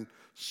try and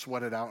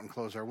sweat it out and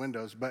close our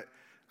windows. But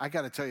I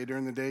got to tell you,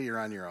 during the day, you're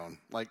on your own.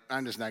 Like,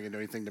 I'm just not going to do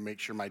anything to make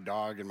sure my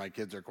dog and my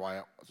kids are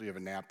quiet, so you have a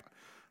nap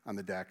on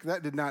the deck.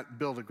 That did not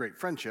build a great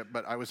friendship,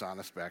 but I was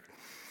honest back.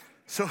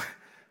 So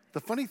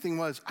the funny thing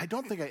was, I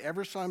don't think I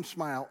ever saw him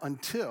smile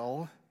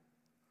until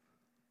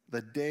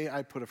the day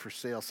I put a for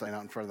sale sign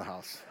out in front of the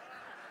house.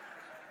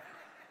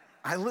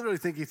 I literally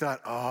think he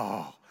thought,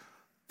 oh,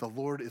 the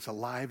Lord is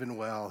alive and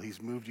well.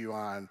 He's moved you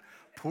on.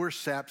 Poor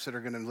saps that are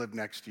going to live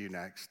next to you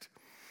next.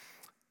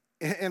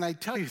 And I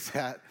tell you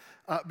that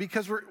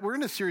because we're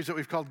in a series that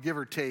we've called Give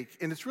or Take,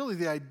 and it's really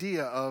the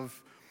idea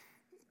of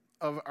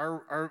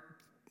our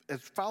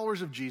as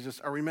followers of Jesus,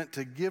 are we meant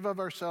to give of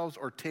ourselves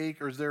or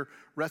take, or is there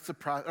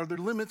reciprocity? Are there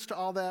limits to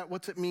all that?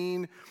 What's it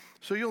mean?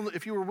 So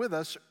if you were with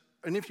us,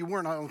 and if you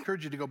weren't, I'll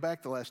encourage you to go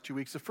back the last 2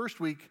 weeks. The first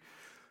week,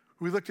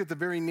 we looked at the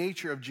very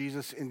nature of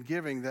Jesus in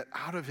giving, that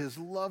out of his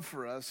love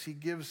for us, he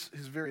gives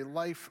his very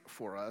life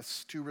for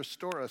us to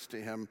restore us to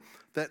him,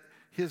 that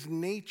his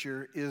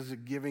nature is a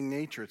giving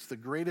nature. It's the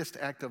greatest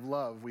act of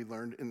love we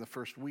learned in the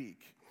first week.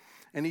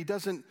 And he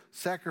doesn't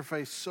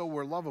sacrifice so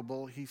we're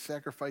lovable. He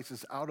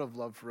sacrifices out of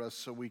love for us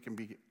so we can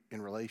be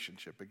in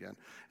relationship again.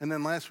 And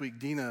then last week,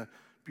 Dina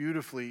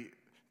beautifully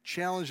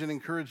challenged and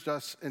encouraged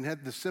us and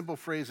had the simple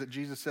phrase that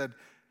Jesus said,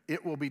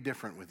 it will be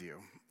different with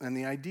you. And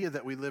the idea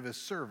that we live as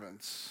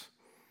servants.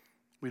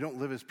 We don't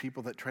live as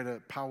people that try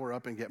to power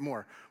up and get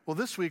more. Well,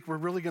 this week, we're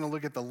really going to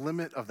look at the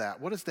limit of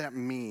that. What does that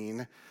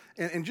mean?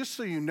 And just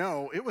so you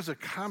know, it was a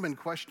common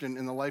question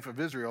in the life of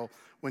Israel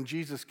when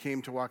Jesus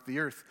came to walk the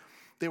earth.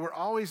 They were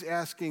always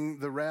asking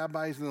the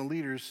rabbis and the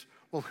leaders,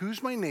 well,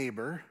 who's my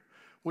neighbor?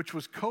 Which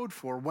was code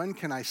for, when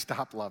can I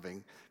stop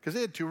loving? Because they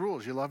had 2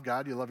 rules. You love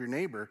God, you love your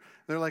neighbor.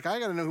 They're like, I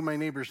got to know who my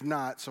neighbor's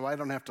not so I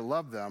don't have to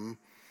love them.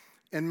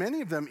 And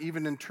many of them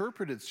even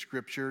interpreted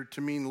Scripture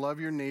to mean love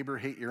your neighbor,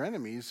 hate your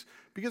enemies,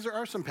 because there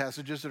are some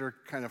passages that are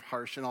kind of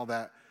harsh and all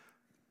that.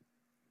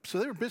 So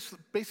they were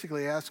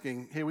basically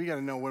asking, hey, we got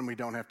to know when we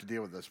don't have to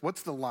deal with this.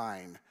 What's the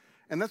line?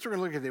 And that's what we're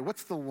going to look at today.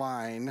 What's the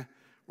line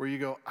where you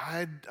go,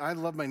 I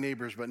love my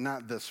neighbors, but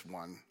not this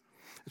one?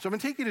 So I'm going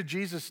to take you to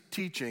Jesus'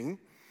 teaching,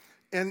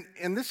 and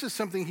this is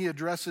something he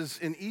addresses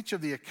in each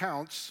of the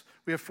accounts.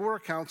 We have 4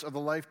 accounts of the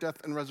life,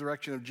 death, and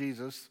resurrection of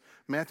Jesus: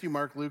 Matthew,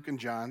 Mark, Luke, and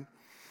John.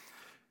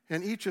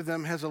 And each of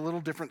them has a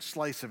little different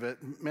slice of it.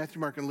 Matthew,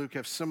 Mark, and Luke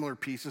have similar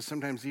pieces,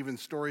 sometimes even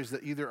stories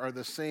that either are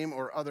the same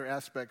or other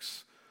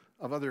aspects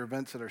of other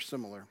events that are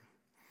similar.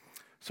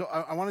 So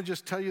I want to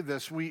just tell you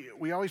this.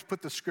 We always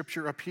put the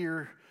scripture up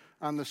here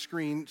on the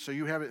screen so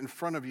you have it in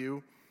front of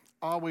you.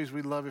 always,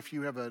 we love if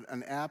you have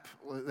an app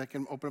that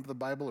can open up the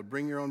Bible or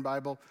bring your own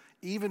Bible.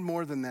 Even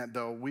more than that,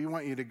 though, we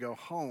want you to go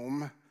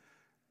home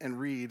and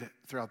read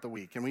throughout the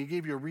week. And we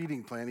gave you a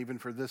reading plan even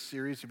for this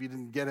series. If you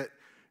didn't get it,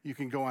 you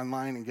can go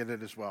online and get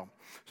it as well.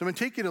 So I'm going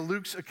to take you to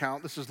Luke's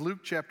account. This is Luke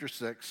chapter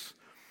 6.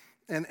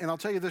 And I'll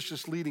tell you this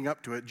just leading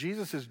up to it.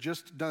 Jesus has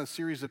just done a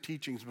series of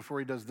teachings before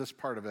he does this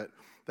part of it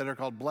that are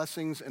called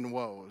blessings and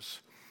woes.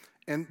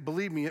 And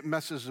believe me, it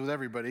messes with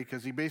everybody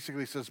because he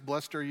basically says,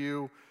 blessed are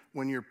you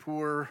when you're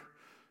poor,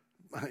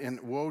 and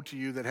woe to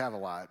you that have a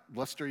lot.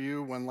 Blessed are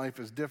you when life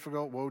is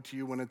difficult, woe to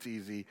you when it's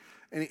easy.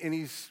 And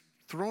he's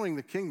throwing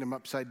the kingdom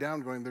upside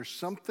down, going, there's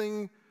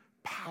something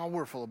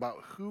powerful about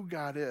who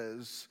God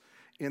is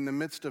in the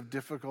midst of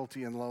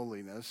difficulty and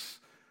lowliness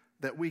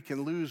that we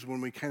can lose when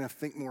we kind of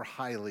think more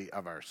highly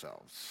of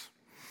ourselves.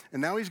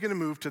 And now he's going to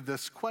move to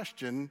this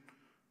question,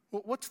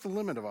 well, what's the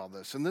limit of all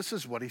this? And this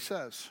is what he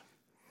says.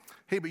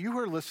 Hey, but you who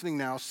are listening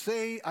now,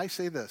 I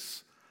say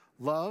this,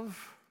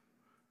 love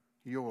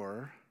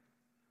your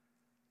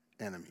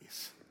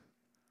enemies.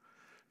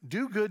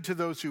 Do good to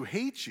those who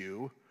hate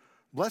you,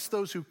 bless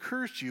those who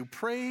curse you,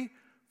 pray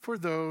for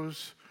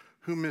those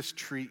who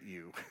mistreat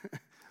you.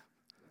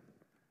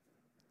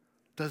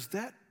 Does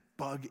that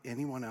bug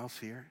anyone else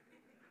here?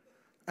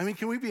 I mean,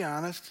 can we be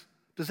honest?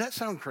 Does that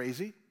sound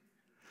crazy?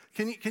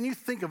 Can you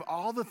think of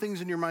all the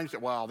things in your mind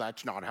that, well,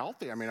 that's not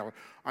healthy. I mean,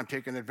 I'm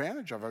taking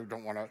advantage of it. I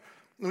don't want to.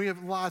 We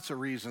have lots of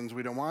reasons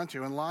we don't want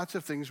to, and lots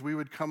of things we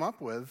would come up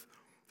with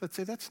that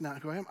say, that's not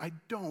who I am. I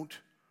don't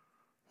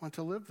want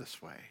to live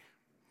this way.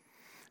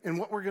 And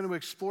what we're going to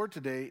explore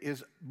today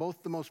is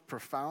both the most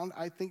profound,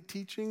 I think,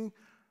 teaching,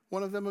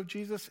 one of them of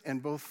Jesus,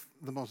 and both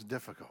the most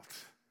difficult.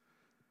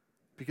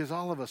 Because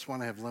all of us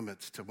want to have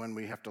limits to when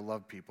we have to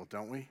love people,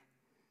 don't we?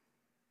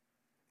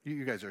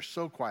 You guys are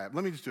so quiet.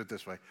 Let me just do it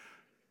this way.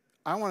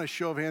 I want a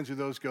show of hands who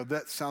those go,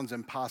 that sounds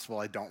impossible.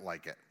 I don't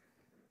like it.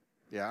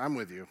 Yeah, I'm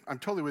with you. I'm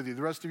totally with you.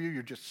 The rest of you,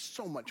 you're just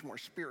so much more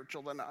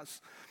spiritual than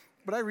us.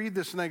 But I read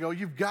this and I go,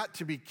 you've got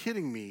to be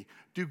kidding me.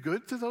 Do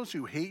good to those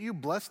who hate you.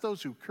 Bless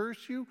those who curse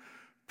you.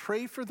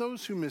 Pray for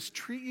those who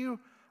mistreat you.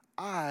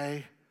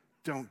 I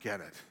don't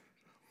get it.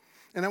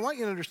 And I want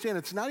you to understand,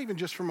 it's not even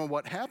just from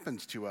what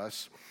happens to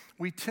us.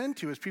 We tend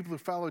to, as people who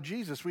follow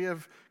Jesus, we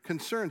have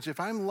concerns. If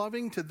I'm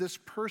loving to this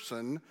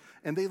person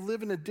and they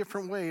live in a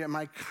different way, am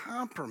I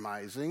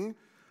compromising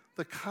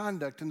the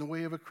conduct and the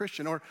way of a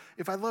Christian? Or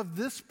if I love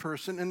this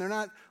person and they're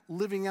not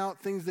living out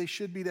things they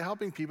should be to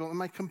helping people,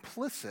 am I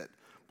complicit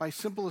by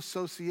simple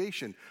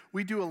association?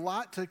 We do a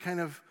lot to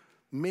kind of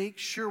make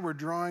sure we're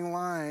drawing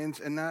lines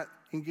and not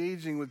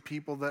engaging with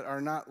people that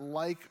are not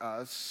like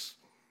us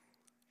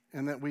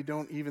and that we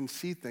don't even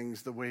see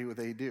things the way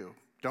they do.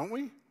 Don't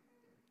we?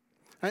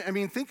 I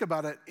mean, think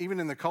about it, even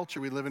in the culture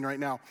we live in right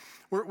now.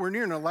 We're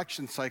near an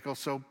election cycle,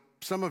 so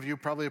some of you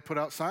probably have put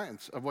out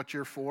signs of what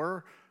you're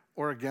for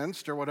or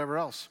against or whatever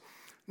else.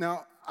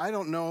 Now, I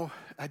don't know,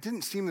 I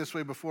didn't seem this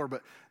way before,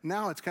 but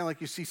now it's kind of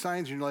like you see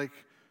signs and you're like,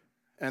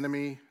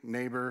 enemy,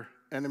 neighbor.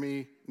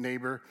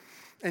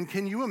 And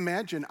can you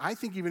imagine, I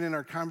think even in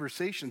our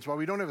conversations, while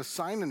we don't have a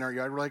sign in our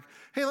yard, we're like,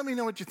 hey, let me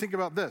know what you think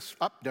about this.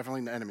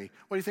 Definitely the enemy.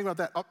 What do you think about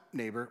that?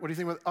 Neighbor. What do you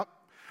think about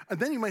And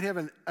then you might have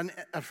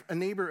a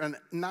neighbor and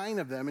 9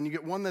 of them, and you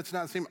get one that's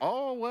not the same.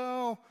 Oh,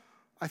 well,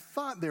 I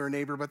thought they were a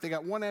neighbor, but they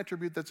got one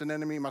attribute that's an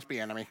enemy. Must be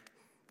enemy.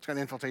 It's going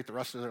to infiltrate the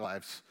rest of their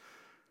lives.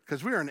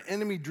 Because we are an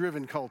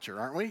enemy-driven culture,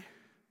 aren't we?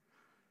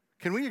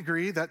 Can we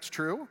agree that's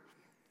true?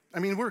 I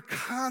mean, we're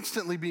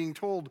constantly being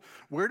told,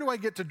 where do I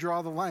get to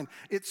draw the line?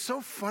 It's so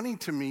funny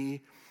to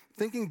me,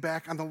 thinking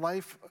back on the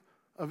life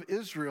of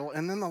Israel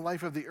and then the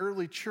life of the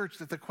early church,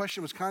 that the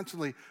question was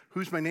constantly,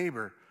 who's my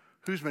neighbor?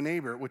 Who's my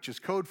neighbor? Which is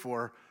code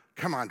for,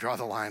 come on, draw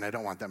the line. I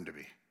don't want them to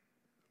be.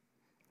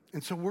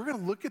 And so we're going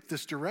to look at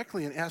this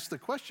directly and ask the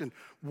question,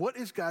 what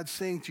is God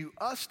saying to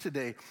us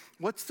today?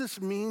 What's this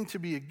mean to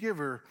be a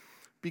giver?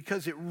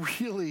 Because it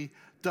really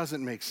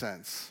doesn't make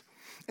sense.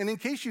 And in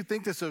case you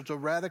think this is a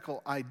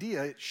radical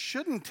idea, it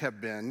shouldn't have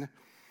been,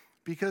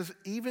 because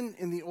even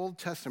in the Old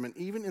Testament,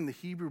 even in the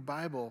Hebrew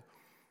Bible,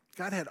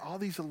 God had all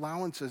these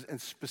allowances and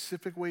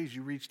specific ways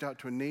you reached out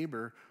to a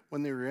neighbor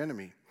when they were your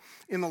enemy.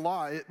 In the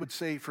law, it would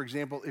say, for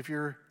example, if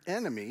your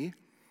enemy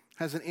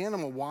has an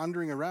animal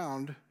wandering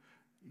around,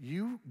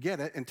 you get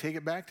it and take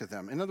it back to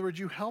them. In other words,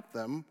 you help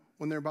them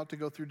when they're about to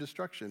go through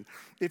destruction.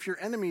 If your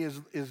enemy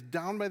is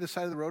down by the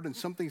side of the road and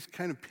something's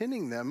kind of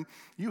pinning them,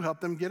 you help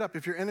them get up.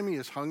 If your enemy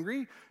is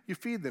hungry, you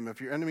feed them. If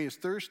your enemy is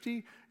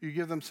thirsty, you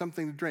give them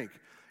something to drink.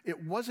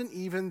 It wasn't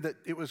even that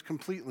it was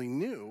completely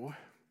new.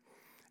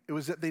 It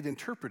was that they'd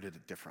interpreted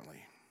it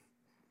differently.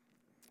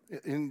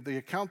 In the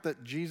account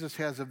that Jesus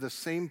has of the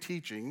same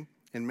teaching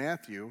in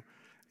Matthew,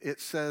 he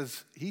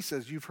says,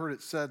 you've heard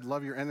it said,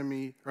 love your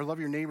enemy, or love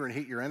your neighbor and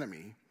hate your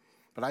enemy.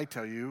 But I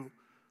tell you,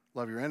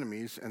 love your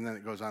enemies, and then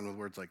it goes on with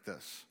words like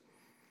this.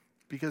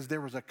 Because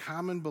there was a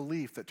common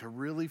belief that to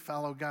really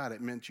follow God, it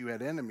meant you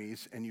had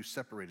enemies and you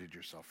separated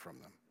yourself from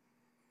them.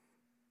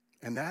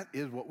 And that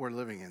is what we're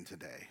living in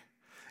today.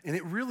 And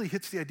it really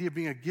hits the idea of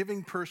being a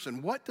giving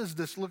person. What does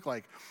this look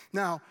like?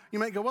 Now, you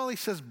might go, well, he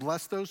says,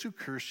 bless those who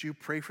curse you,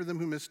 pray for them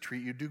who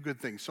mistreat you, do good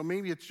things. So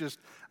maybe it's just,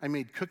 I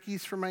made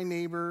cookies for my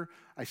neighbor,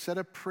 I said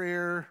a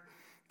prayer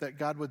that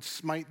God would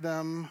smite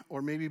them,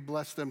 or maybe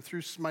bless them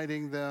through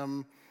smiting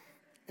them,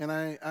 and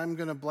I'm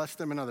going to bless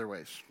them in other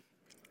ways.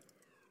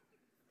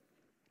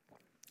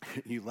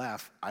 You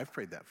laugh. I've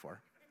prayed that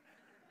for.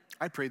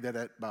 I prayed that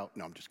at about,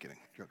 no, I'm just kidding.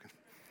 Joking.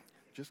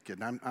 Just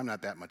kidding. I'm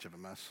not that much of a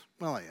mess.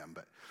 Well, I am,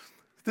 but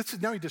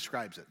now he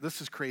describes it.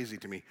 This is crazy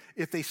to me.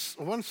 If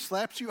one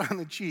slaps you on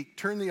the cheek,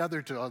 turn the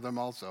other to them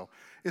also.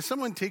 If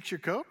someone takes your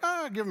coat,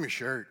 give them your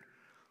shirt.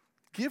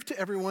 Give to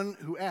everyone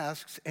who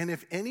asks, and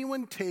if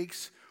anyone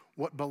takes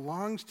what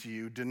belongs to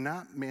you, do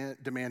not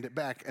demand it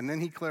back. And then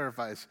he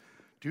clarifies,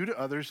 do to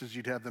others as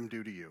you'd have them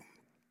do to you.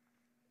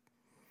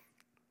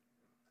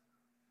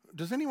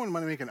 Does anyone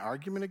want to make an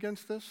argument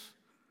against this?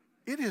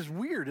 It is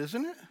weird,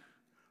 isn't it?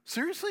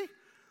 Seriously?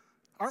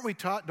 Aren't we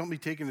taught don't be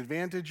taken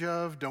advantage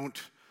of, don't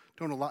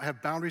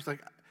have boundaries?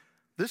 Like,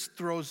 this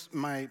throws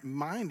my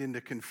mind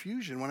into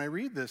confusion when I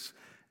read this.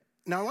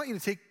 Now, I want you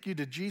to take you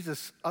to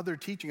Jesus' other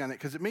teaching on it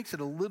because it makes it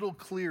a little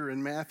clearer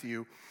in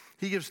Matthew.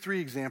 He gives 3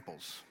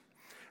 examples,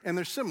 and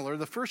they're similar.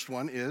 The first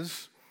one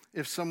is,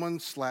 if someone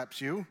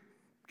slaps you,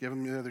 give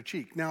them the other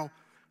cheek. Now,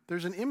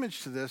 there's an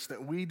image to this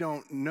that we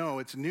don't know.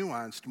 It's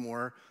nuanced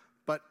more,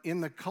 but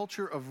in the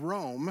culture of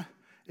Rome,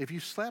 if you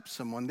slapped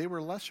someone, they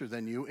were lesser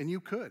than you, and you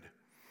could.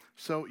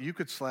 So you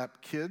could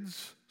slap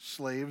kids,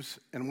 slaves,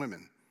 and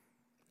women.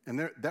 And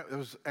that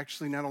was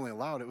actually not only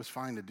allowed, it was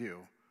fine to do.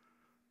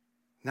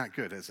 Not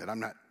good, is it? I'm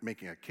not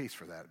making a case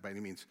for that by any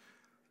means.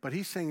 But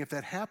he's saying if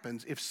that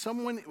happens, if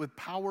someone with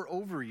power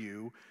over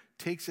you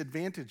takes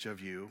advantage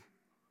of you,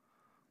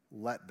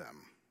 let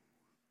them.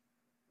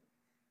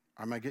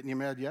 Am I getting you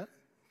mad yet?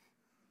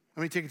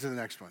 Let me take it to the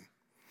next one.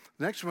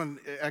 The next one,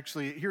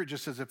 actually, here it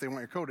just says if they want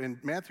your coat. In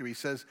Matthew, he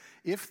says,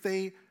 if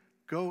they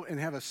go and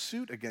have a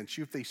suit against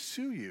you, if they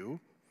sue you,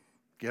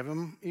 give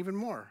them even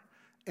more.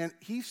 And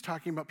he's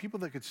talking about people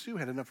that could sue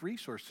had enough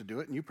resource to do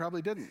it, and you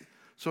probably didn't.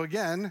 So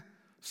again,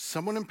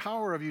 someone in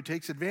power of you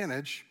takes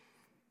advantage,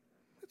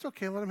 it's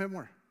okay, let them have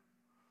more.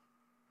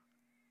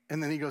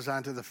 And then he goes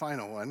on to the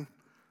final one.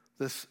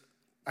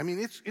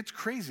 It's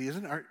crazy,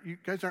 isn't it? You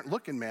guys aren't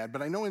looking mad,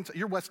 but I know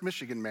you're West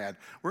Michigan mad.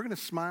 We're going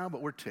to smile,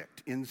 but we're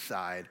ticked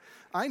inside.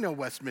 I know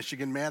West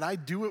Michigan mad. I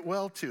do it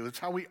well, too. It's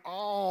how we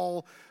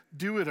all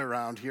do it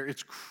around here.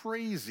 It's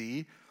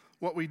crazy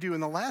what we do.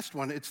 And the last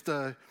one, it's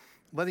the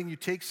letting you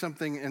take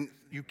something and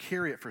you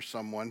carry it for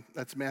someone.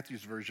 That's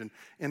Matthew's version.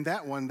 And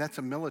that one, that's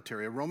a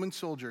military. A Roman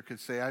soldier could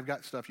say, I've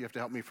got stuff, you have to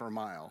help me for a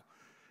mile.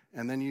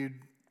 And then you'd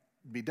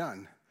be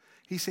done.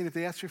 He's saying if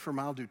they ask you for a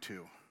mile, do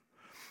 2.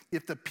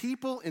 If the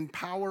people in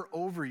power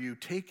over you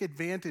take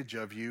advantage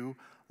of you,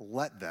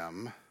 let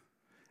them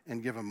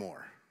and give them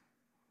more.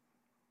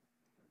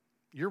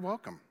 You're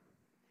welcome.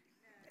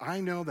 I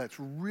know that's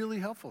really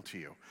helpful to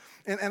you.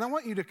 And I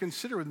want you to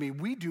consider with me,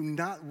 we do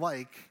not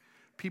like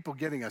people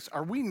getting us.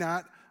 Are we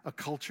not a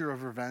culture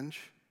of revenge?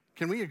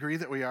 Can we agree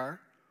that we are?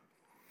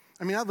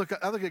 I mean, I look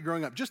at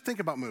growing up. Just think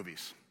about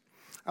movies.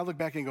 I look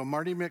back and go,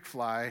 Marty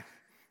McFly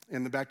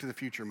in the Back to the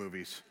Future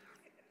movies.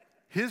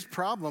 His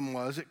problem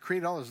was, it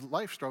created all his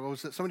life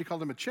struggles, that somebody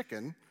called him a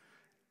chicken,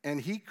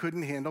 and he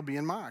couldn't handle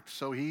being mocked.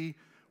 So he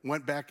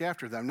went back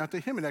after them. Now, to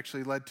him, it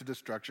actually led to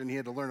destruction. He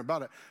had to learn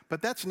about it.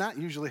 But that's not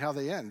usually how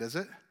they end, is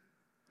it?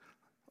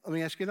 Let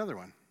me ask you another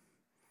one.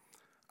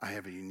 I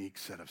have a unique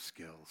set of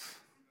skills.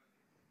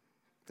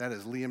 That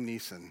is Liam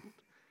Neeson.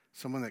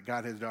 Someone that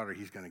got his daughter,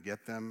 he's going to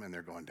get them, and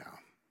they're going down.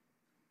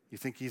 You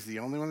think he's the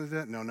only one that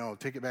did that? No.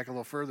 Take it back a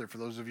little further. For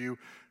those of you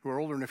who are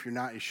older, and if you're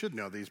not, you should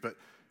know these, but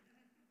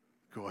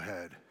go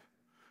ahead.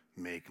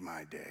 Make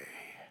my day.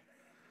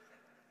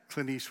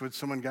 Clint Eastwood,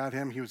 someone got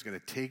him. He was going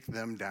to take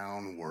them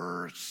down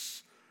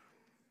worse.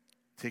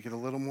 Take it a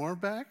little more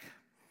back.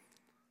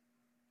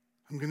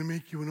 I'm going to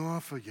make you an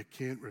offer you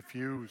can't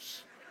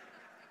refuse.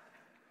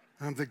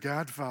 I'm the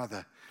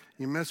Godfather.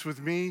 You mess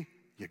with me,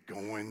 you're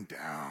going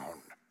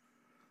down.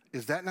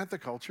 Is that not the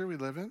culture we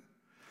live in?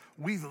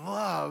 We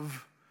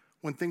love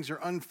when things are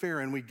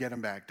unfair and we get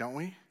them back, don't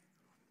we?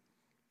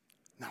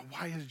 Now,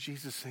 why is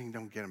Jesus saying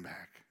don't get them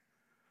back?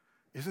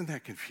 Isn't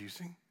that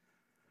confusing?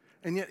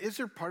 And yet, is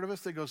there part of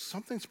us that goes,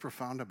 something's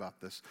profound about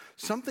this?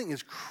 Something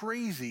is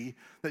crazy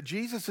that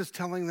Jesus is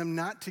telling them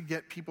not to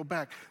get people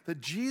back,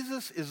 that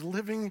Jesus is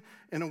living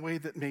in a way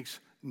that makes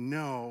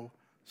no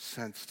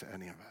sense to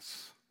any of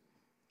us.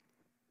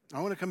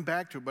 I want to come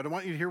back to it, but I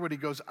want you to hear what he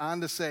goes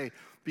on to say,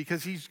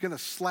 because he's going to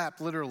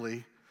slap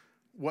literally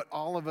what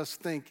all of us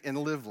think and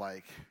live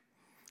like.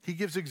 He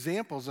gives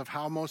examples of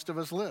how most of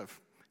us live.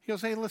 He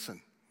goes, hey,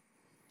 listen.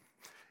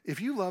 If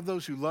you love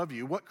those who love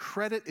you, what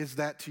credit is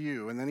that to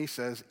you? And then he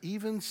says,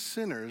 even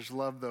sinners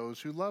love those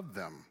who love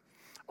them.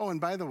 Oh,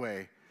 and by the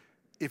way,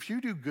 if you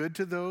do good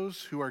to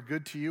those who are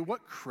good to you,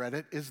 what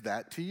credit is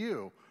that to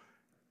you?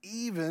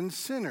 Even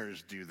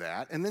sinners do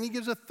that. And then he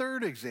gives a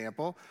third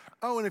example.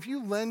 Oh, and if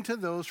you lend to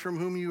those from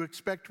whom you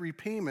expect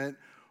repayment,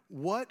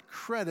 what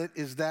credit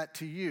is that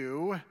to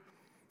you?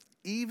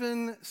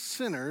 Even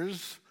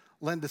sinners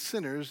lend to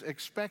sinners,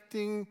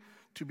 expecting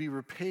to be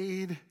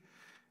repaid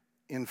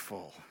in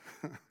full.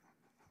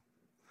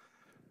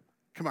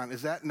 Come on,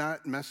 does that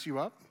not mess you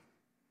up?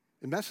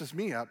 It messes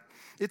me up.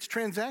 It's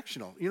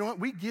transactional. You know what?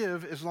 We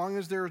give as long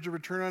as there is a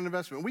return on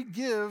investment. We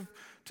give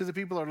to the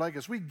people that are like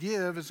us. We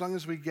give as long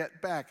as we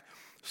get back.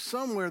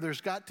 Somewhere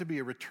there's got to be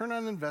a return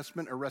on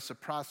investment or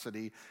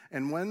reciprocity.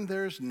 And when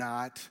there's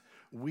not,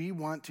 we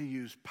want to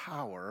use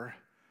power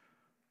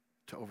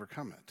to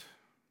overcome it.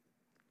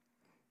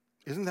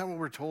 Isn't that what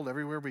we're told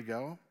everywhere we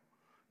go?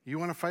 You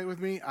want to fight with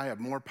me? I have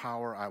more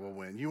power, I will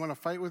win. You want to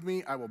fight with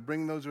me? I will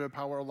bring those who have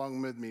power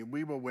along with me.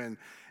 We will win.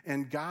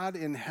 And God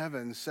in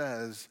heaven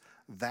says,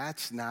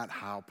 that's not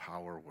how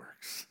power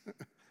works.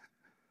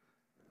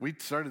 We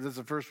started this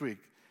the first week.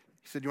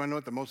 He said, you want to know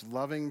what the most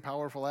loving,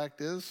 powerful act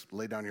is?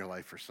 Lay down your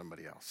life for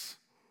somebody else.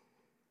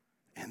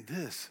 And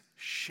this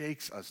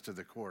shakes us to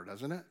the core,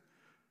 doesn't it?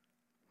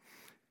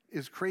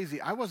 It's crazy.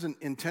 I wasn't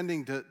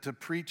intending to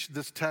preach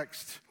this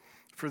text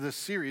for this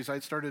series. I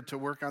started to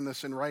work on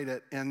this and write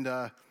it, and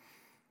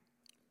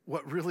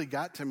what really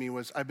got to me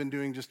was I've been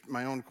doing just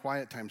my own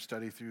quiet time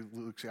study through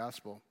Luke's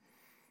gospel,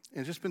 and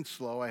it's just been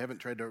slow. I haven't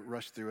tried to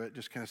rush through it,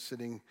 just kind of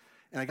sitting,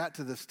 and I got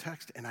to this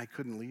text, and I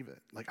couldn't leave it.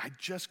 Like, I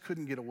just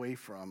couldn't get away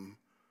from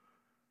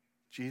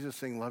Jesus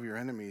saying, love your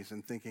enemies,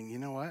 and thinking, you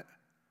know what?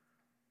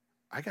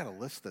 I got a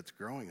list that's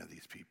growing of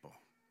these people.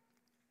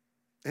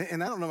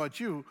 And I don't know about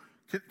you,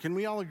 can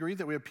we all agree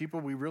that we have people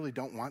we really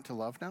don't want to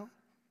love now?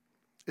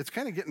 It's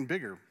kind of getting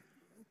bigger.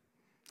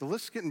 The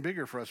list's getting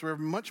bigger for us. We're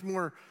much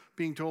more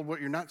being told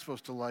what you're not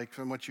supposed to like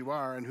than what you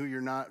are, and who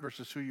you're not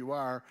versus who you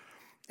are.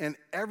 And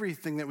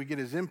everything that we get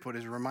as input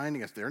is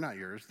reminding us, they're not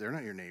yours, they're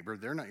not your neighbor,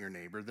 they're not your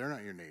neighbor, they're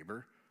not your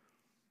neighbor.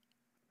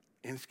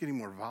 And it's getting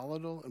more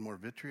volatile and more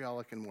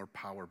vitriolic and more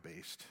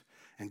power-based.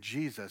 And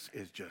Jesus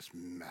is just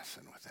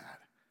messing with that.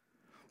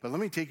 But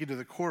let me take you to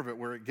the core of it,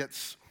 where it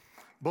gets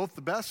both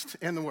the best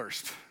and the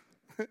worst.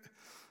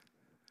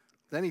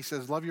 Then he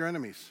says, love your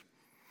enemies.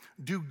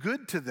 Do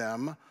good to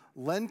them,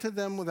 lend to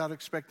them without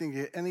expecting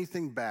to get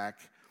anything back.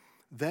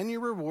 Then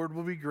your reward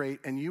will be great,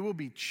 and you will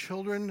be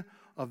children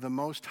of the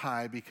Most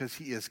High, because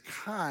he is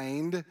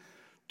kind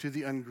to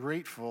the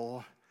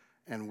ungrateful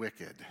and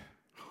wicked.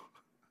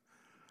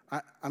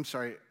 I'm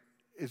sorry,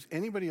 is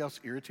anybody else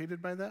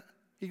irritated by that?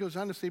 He goes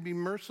on to say, be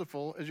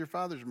merciful as your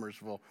Father's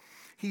merciful.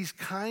 He's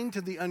kind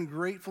to the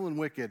ungrateful and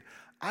wicked.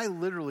 I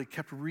literally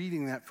kept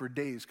reading that for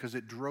days because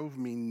it drove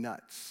me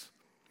nuts.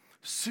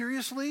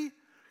 Seriously?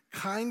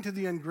 Kind to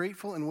the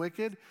ungrateful and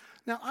wicked?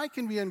 Now, I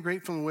can be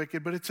ungrateful and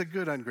wicked, but it's a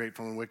good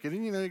ungrateful and wicked.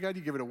 And you know, God,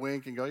 you give it a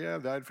wink and go, yeah,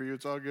 I've died for you,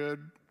 it's all good.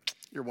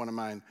 You're one of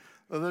mine.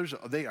 Well,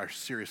 they are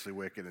seriously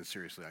wicked and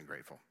seriously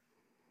ungrateful.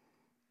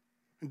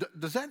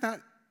 Does that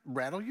not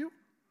rattle you?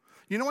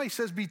 You know why he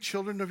says be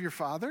children of your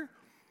Father?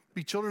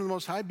 Be children of the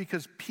Most High?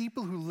 Because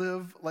people who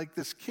live like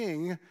this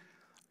king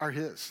are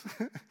his.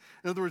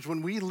 In other words,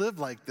 when we live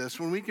like this,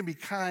 when we can be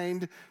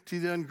kind to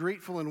the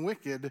ungrateful and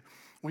wicked,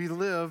 we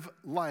live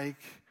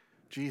like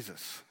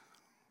Jesus.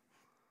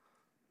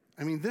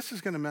 I mean, this is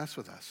going to mess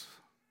with us.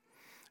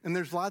 And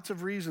there's lots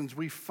of reasons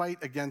we fight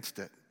against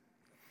it.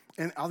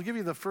 And I'll give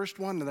you the first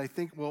one that I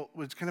think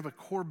was kind of a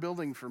core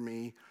building for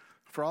me,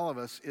 for all of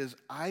us, is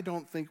I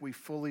don't think we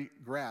fully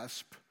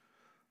grasp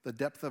the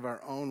depth of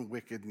our own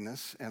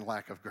wickedness and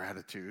lack of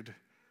gratitude,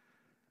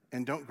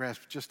 and don't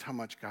grasp just how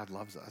much God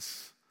loves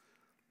us.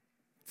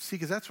 See,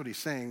 because that's what he's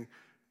saying.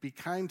 Be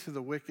kind to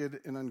the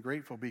wicked and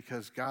ungrateful,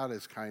 because God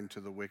is kind to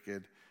the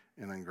wicked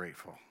and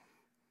ungrateful.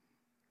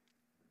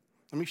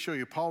 Let me show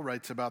you. Paul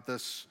writes about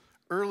this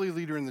early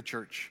leader in the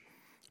church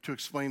to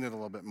explain it a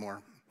little bit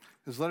more.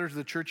 His letter to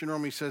the church in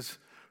Rome, he says,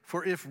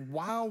 for if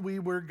while we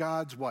were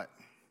God's what?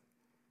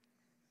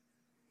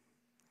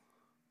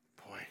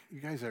 Boy,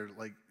 you guys are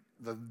like,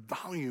 the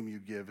volume you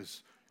give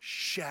is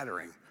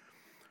shattering.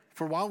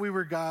 For while we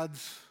were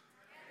God's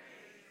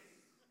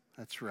enemies.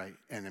 That's right,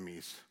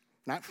 enemies.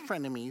 Not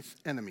frenemies,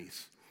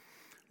 enemies.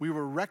 We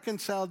were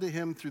reconciled to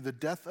him through the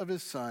death of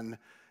his son.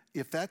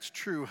 If that's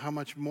true, how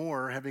much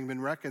more, having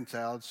been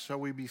reconciled, shall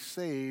we be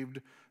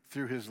saved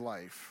through his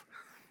life?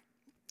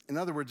 In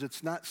other words,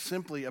 it's not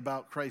simply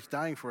about Christ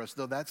dying for us,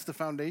 though that's the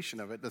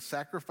foundation of it, the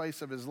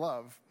sacrifice of his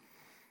love.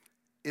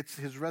 It's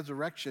his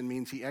resurrection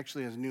means he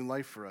actually has new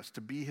life for us,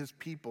 to be his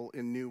people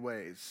in new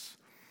ways.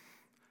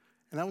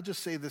 And I will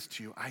just say this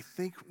to you. I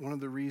think one of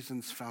the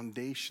reasons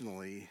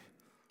foundationally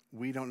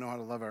we don't know how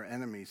to love our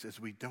enemies is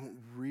we don't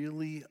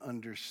really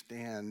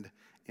understand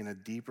in a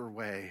deeper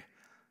way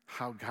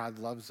how God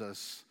loves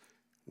us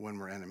when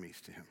we're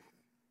enemies to him.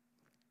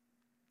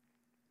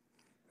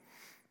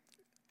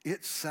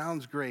 It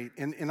sounds great.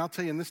 And I'll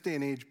tell you, in this day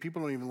and age,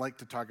 people don't even like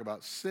to talk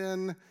about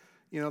sin.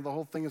 You know, the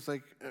whole thing is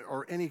like,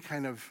 or any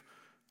kind of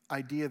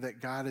idea that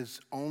God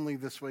is only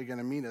this way going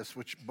to meet us,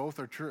 which both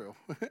are true.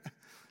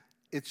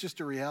 It's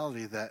just a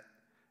reality that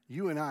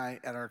you and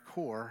I, at our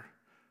core,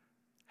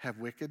 have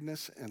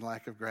wickedness and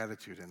lack of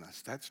gratitude in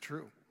us. That's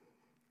true.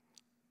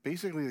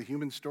 Basically, the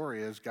human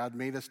story is God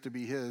made us to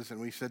be his,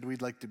 and we said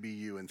we'd like to be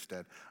you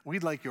instead.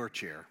 We'd like your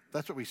chair.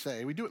 That's what we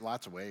say. We do it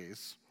lots of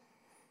ways.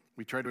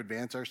 We try to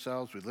advance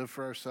ourselves. We live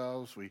for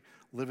ourselves. We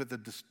live at the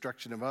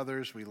destruction of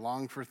others. We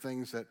long for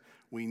things that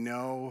we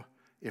know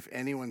if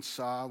anyone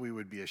saw, we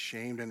would be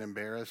ashamed and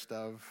embarrassed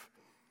of.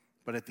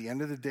 But at the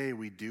end of the day,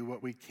 we do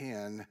what we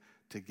can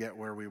to get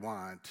where we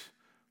want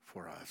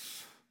for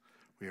us.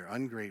 We are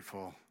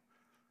ungrateful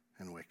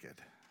and wicked.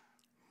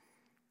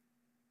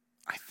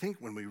 I think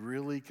when we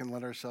really can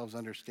let ourselves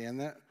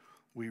understand that,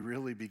 we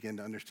really begin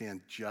to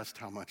understand just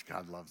how much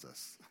God loves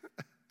us.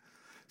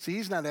 See,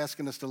 he's not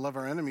asking us to love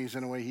our enemies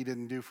in a way he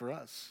didn't do for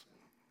us.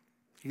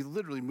 He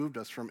literally moved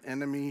us from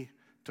enemy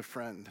to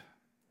friend.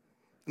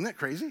 Isn't that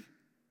crazy?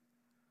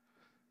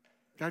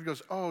 God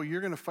goes, oh,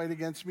 you're going to fight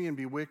against me and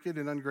be wicked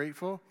and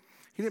ungrateful?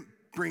 He didn't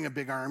bring a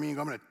big army and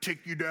go, I'm going to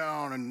take you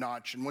down a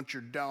notch, and once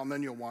you're down,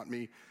 then you'll want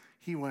me.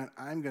 He went,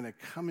 I'm going to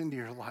come into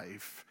your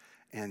life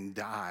and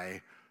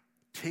die,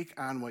 take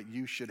on what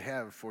you should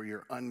have for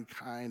your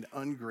unkind,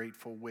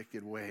 ungrateful,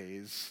 wicked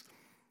ways,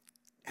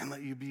 and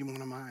let you be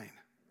one of mine.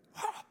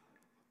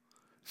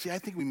 See, I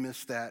think we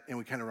miss that and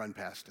we kind of run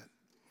past it.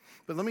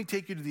 But let me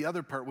take you to the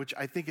other part, which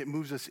I think it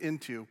moves us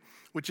into,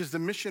 which is the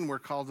mission we're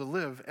called to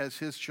live as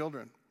his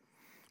children.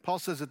 Paul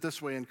says it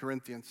this way in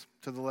Corinthians,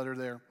 to the letter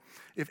there.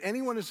 If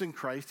anyone is in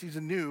Christ, he's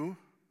a new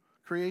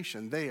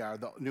creation. They are.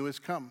 The new has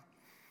come.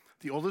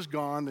 The old is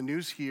gone. The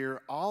new's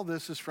here. All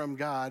this is from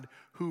God,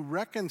 who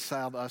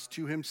reconciled us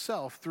to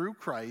himself through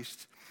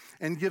Christ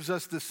and gives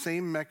us the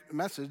same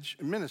message,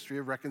 ministry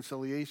of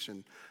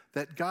reconciliation,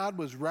 that God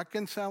was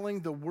reconciling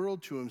the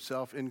world to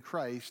himself in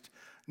Christ,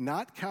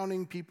 not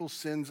counting people's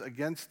sins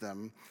against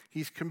them.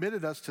 He's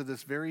committed us to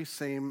this very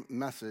same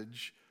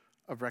message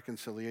of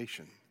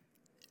reconciliation.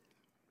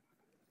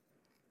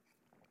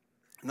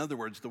 In other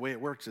words, the way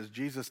it works is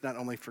Jesus not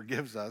only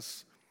forgives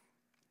us,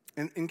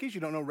 and in case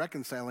you don't know,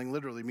 reconciling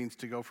literally means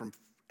to go from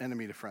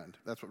enemy to friend.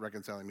 That's what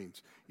reconciling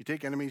means. You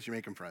take enemies, you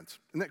make them friends.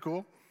 Isn't that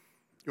cool?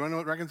 You want to know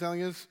what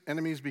reconciling is?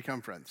 Enemies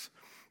become friends.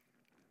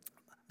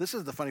 This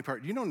is the funny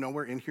part. You know,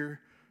 nowhere in here,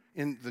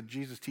 in the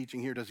Jesus teaching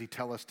here, does he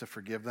tell us to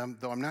forgive them?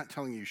 Though I'm not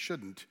telling you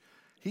shouldn't.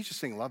 He's just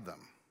saying love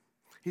them.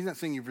 He's not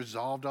saying you've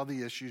resolved all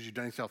the issues, you've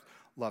done yourself.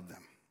 Love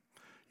them.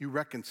 You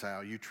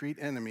reconcile. You treat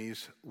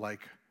enemies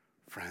like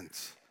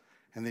friends.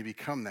 And they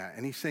become that.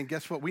 And he's saying,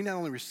 guess what? We not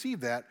only receive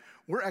that,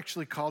 we're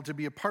actually called to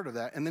be a part of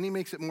that. And then he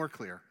makes it more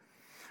clear.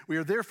 We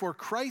are therefore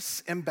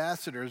Christ's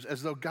ambassadors,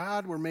 as though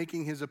God were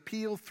making his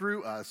appeal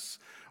through us.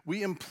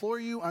 We implore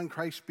you on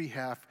Christ's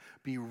behalf,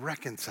 be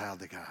reconciled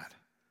to God.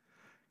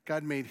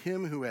 God made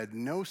him who had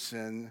no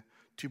sin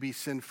to be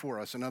sin for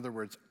us. In other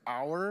words,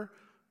 our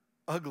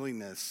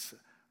ugliness,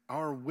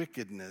 our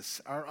wickedness,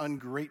 our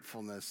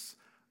ungratefulness,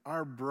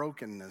 our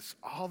brokenness,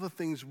 all the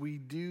things we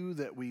do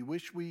that we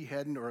wish we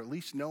hadn't, or at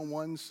least no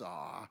one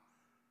saw,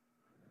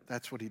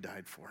 that's what he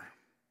died for.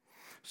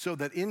 So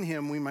that in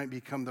him we might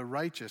become the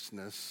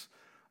righteousness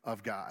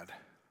of God.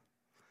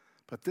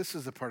 But this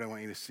is the part I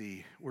want you to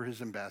see. We're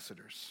his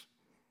ambassadors.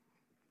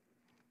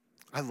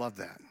 I love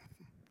that.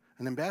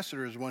 An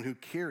ambassador is one who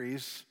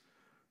carries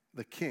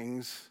the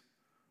king's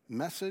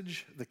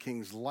message, the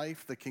king's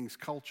life, the king's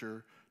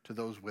culture to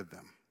those with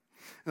them.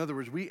 In other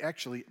words, we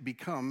actually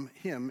become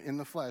him in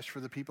the flesh for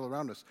the people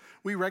around us.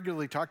 We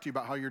regularly talk to you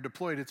about how you're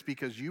deployed. It's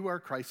because you are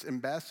Christ's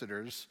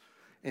ambassadors,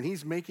 and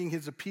he's making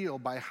his appeal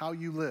by how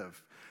you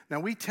live. Now,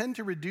 we tend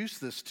to reduce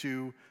this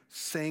to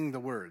saying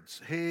the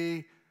words.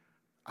 Hey,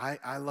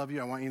 I love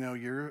you. I want you to know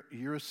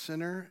you're a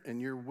sinner,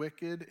 and you're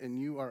wicked, and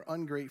you are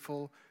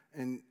ungrateful,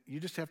 and you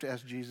just have to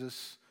ask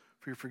Jesus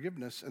for your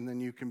forgiveness, and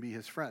then you can be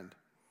his friend.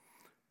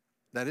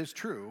 That is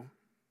true,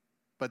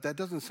 but that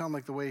doesn't sound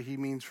like the way he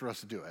means for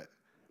us to do it.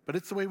 But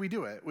it's the way we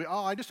do it.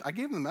 I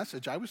gave them the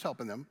message. I was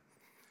helping them.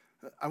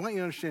 I want you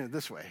to understand it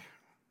this way.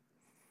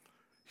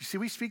 You see,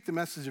 we speak the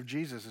message of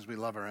Jesus as we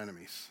love our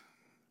enemies.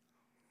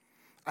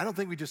 I don't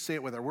think we just say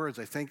it with our words.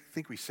 I think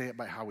we say it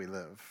by how we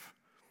live.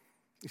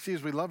 You see,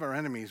 as we love our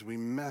enemies, we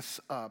mess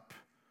up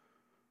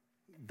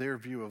their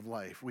view of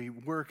life. We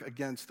work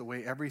against the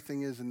way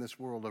everything is in this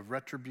world of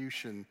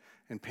retribution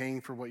and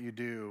paying for what you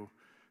do,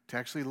 to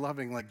actually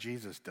loving like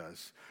Jesus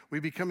does. We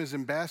become his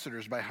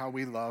ambassadors by how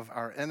we love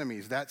our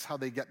enemies. That's how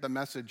they get the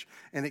message.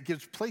 And it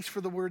gives place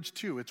for the words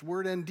too. It's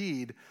word and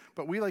deed,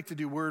 but we like to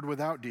do word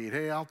without deed.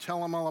 Hey, I'll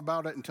tell them all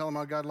about it and tell them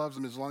how God loves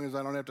them as long as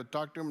I don't have to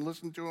talk to them,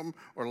 listen to them,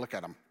 or look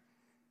at them.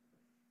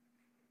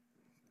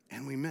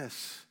 And we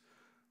miss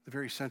the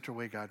very central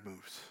way God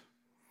moves.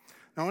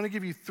 Now, I want to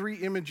give you 3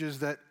 images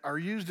that are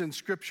used in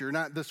Scripture,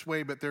 not this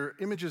way, but they're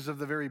images of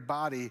the very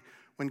body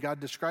when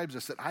God describes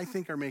us that I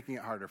think are making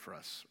it harder for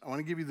us. I want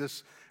to give you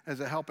this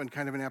as a help and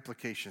kind of an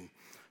application.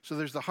 So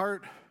there's the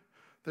heart,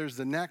 there's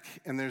the neck,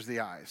 and there's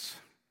the eyes.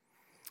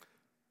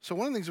 So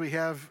one of the things we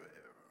have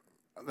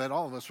that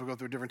all of us will go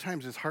through at different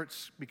times is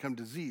hearts become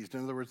diseased.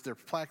 In other words, they're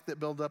plaque that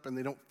build up and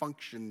they don't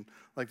function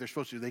like they're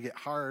supposed to. They get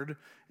hard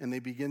and they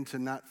begin to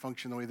not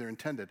function the way they're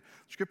intended.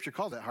 Scripture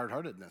calls that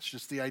hard-heartedness,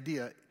 just the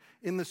idea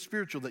in the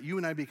spiritual that you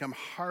and I become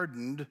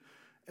hardened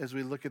as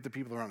we look at the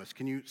people around us?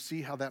 Can you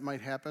see how that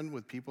might happen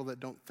with people that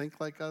don't think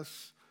like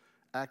us,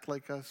 act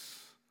like us,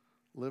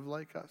 live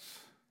like us?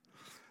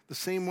 The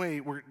same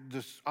way,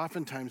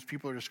 oftentimes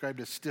people are described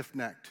as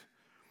stiff-necked.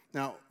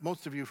 Now,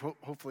 most of you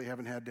hopefully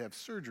haven't had to have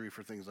surgery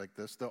for things like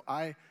this, though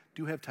I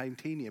do have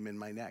titanium in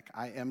my neck.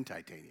 I am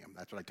titanium.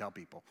 That's what I tell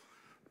people,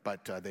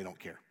 but they don't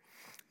care.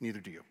 Neither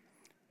do you.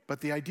 But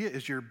the idea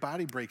is your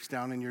body breaks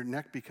down and your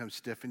neck becomes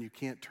stiff and you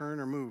can't turn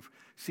or move.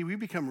 See, we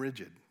become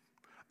rigid.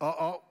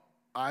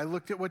 I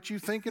looked at what you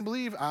think and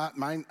believe.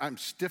 I'm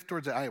stiff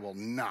towards it. I will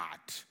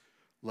not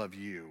love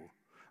you.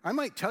 I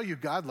might tell you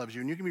God loves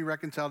you and you can be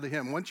reconciled to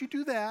him. Once you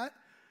do that,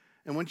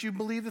 and once you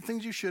believe the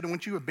things you should, and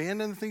once you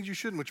abandon the things you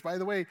shouldn't, which, by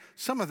the way,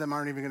 some of them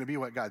aren't even going to be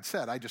what God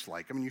said. I just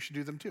like them, and you should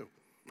do them too.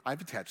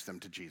 I've attached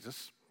them to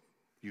Jesus.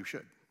 You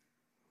should.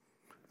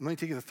 And let me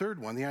take you to the third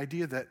one, the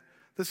idea that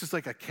this is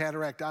like a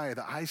cataract eye.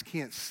 The eyes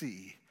can't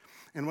see.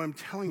 And what I'm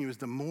telling you is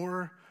the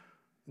more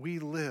we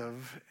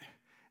live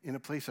in a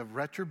place of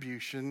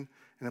retribution,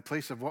 in a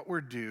place of what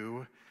we're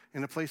due,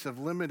 in a place of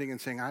limiting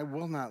and saying, I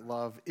will not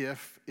love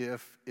if,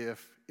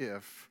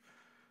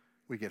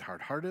 we get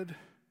hard-hearted,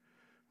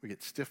 we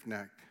get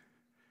stiff-necked,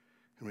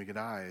 and we get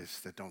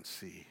eyes that don't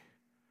see.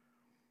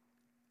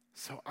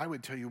 So I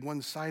would tell you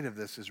one side of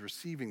this is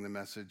receiving the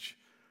message,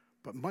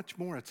 but much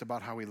more it's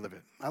about how we live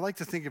it. I like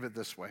to think of it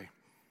this way.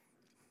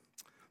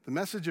 The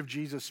message of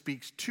Jesus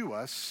speaks to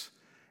us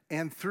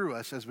and through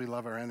us as we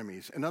love our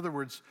enemies. In other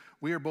words,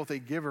 we are both a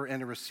giver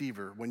and a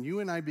receiver. When you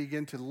and I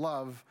begin to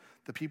love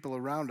the people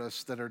around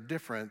us that are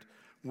different,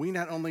 we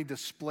not only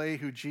display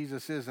who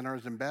Jesus is and are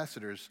his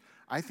ambassadors,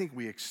 I think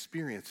we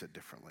experience it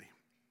differently.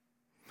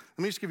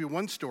 Let me just give you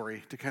one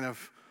story to kind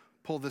of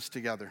pull this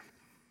together.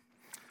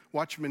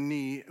 Watchman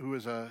Nee, who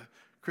was a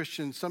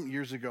Christian some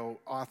years ago,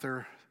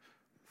 author,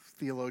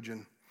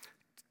 theologian,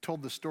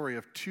 told the story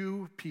of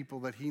two people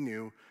that he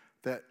knew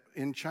that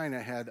in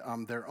China had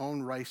their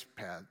own rice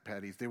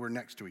paddies. They were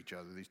next to each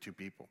other, these two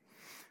people.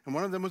 And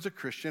one of them was a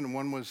Christian, and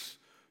one was,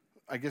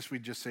 I guess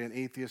we'd just say, an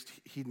atheist,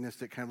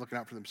 hedonistic, kind of looking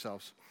out for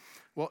themselves.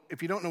 Well,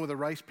 if you don't know with a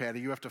rice paddy,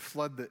 you have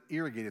to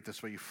irrigate it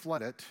this way. You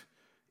flood it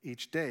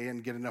each day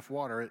and get enough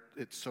water,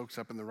 it soaks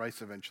up and the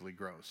rice eventually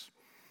grows.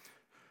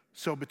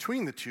 So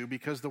between the two,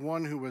 because the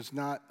one who was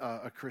not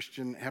a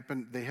Christian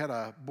they had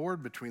a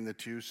board between the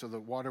two so the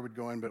water would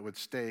go in, but it would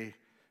stay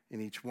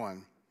in each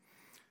one.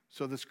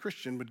 So this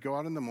Christian would go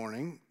out in the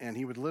morning and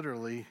he would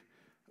literally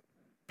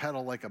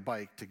pedal like a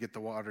bike to get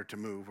the water to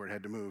move where it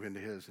had to move into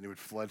his, and he would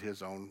flood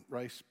his own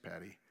rice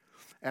paddy.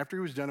 After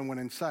he was done and went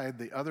inside,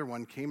 the other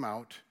one came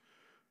out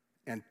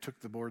and took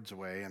the boards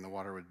away and the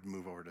water would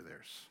move over to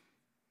theirs.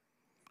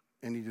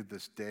 And he did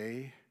this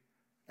day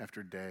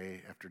after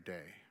day after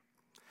day.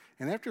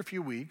 And after a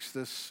few weeks,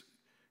 this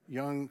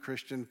young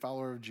Christian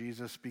follower of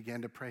Jesus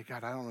began to pray,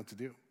 God, I don't know what to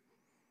do.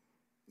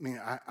 I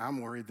mean,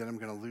 I'm worried that I'm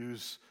going to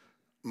lose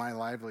my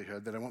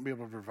livelihood, that I won't be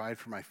able to provide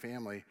for my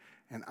family,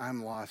 and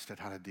I'm lost at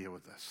how to deal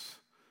with this.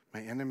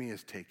 My enemy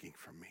is taking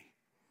from me.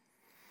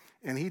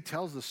 And he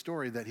tells the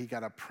story that he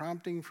got a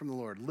prompting from the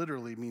Lord.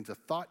 Literally means a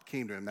thought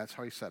came to him. That's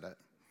how he said it.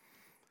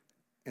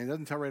 And he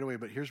doesn't tell right away,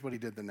 but here's what he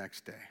did the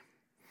next day.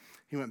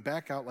 He went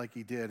back out like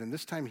he did, and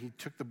this time he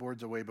took the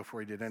boards away before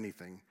he did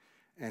anything.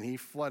 And he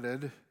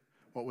flooded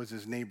what was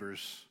his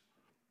neighbor's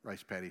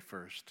rice paddy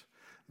first.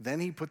 Then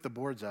he put the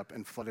boards up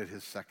and flooded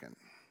his second.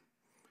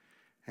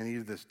 And he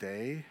did this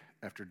day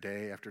after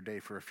day after day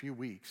for a few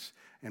weeks,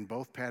 and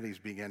both paddies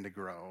began to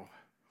grow.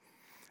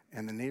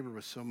 And the neighbor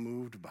was so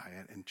moved by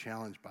it and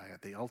challenged by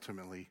it, they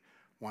ultimately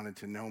wanted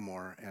to know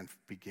more and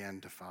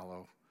began to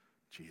follow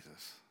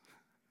Jesus.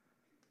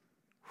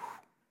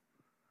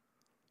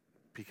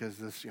 Because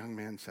this young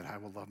man said, I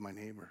will love my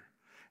neighbor.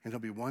 And it'll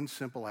be one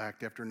simple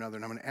act after another.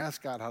 And I'm going to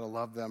ask God how to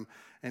love them.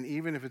 And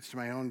even if it's to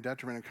my own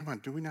detriment, and come on,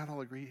 do we not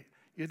all agree?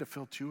 You had to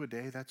fill 2 a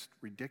day? That's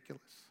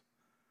ridiculous.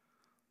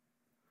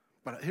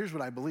 But here's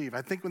what I believe.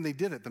 I think when they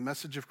did it, the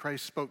message of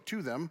Christ spoke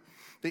to them.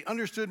 They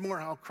understood more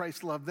how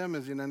Christ loved them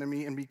as an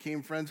enemy and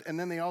became friends. And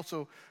then they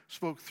also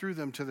spoke through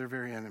them to their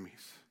very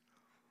enemies.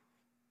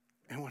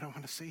 And what I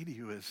want to say to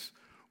you is,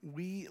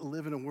 we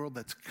live in a world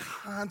that's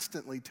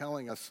constantly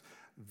telling us,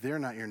 they're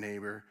not your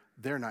neighbor,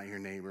 they're not your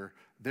neighbor,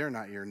 they're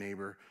not your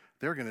neighbor,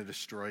 they're going to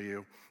destroy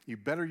you. You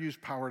better use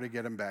power to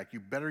get them back. You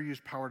better use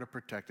power to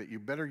protect it. You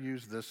better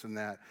use this and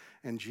that.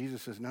 And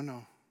Jesus says,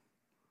 no.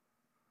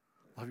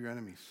 Love your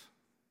enemies.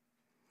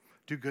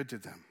 Do good to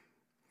them.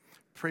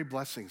 Pray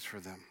blessings for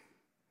them.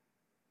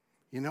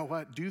 You know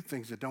what? Do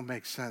things that don't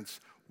make sense.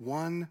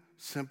 One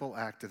simple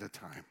act at a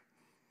time.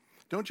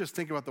 Don't just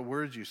think about the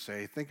words you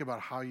say. Think about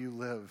how you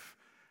live.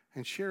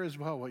 And share as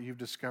well what you've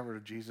discovered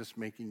of Jesus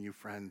making you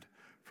friend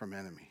from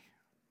enemy.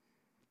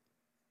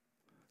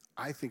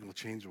 I think we'll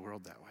change the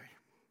world that way.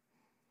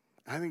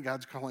 I think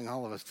God's calling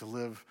all of us to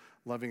live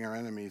loving our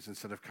enemies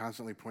instead of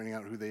constantly pointing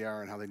out who they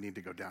are and how they need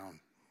to go down.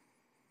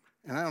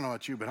 And I don't know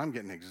about you, but I'm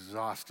getting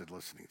exhausted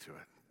listening to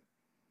it.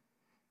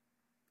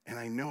 And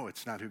I know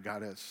it's not who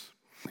God is.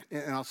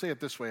 And I'll say it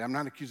this way. I'm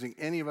not accusing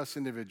any of us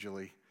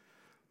individually,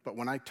 But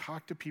when I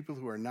talk to people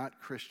who are not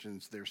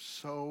Christians, they're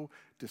so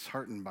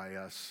disheartened by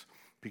us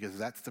because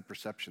that's the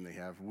perception they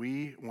have.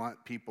 We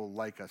want people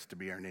like us to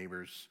be our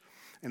neighbors,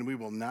 and we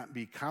will not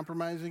be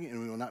compromising and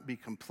we will not be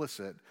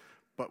complicit,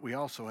 but we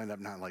also end up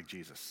not like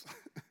Jesus.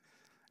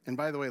 And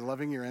by the way,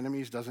 loving your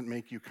enemies doesn't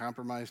make you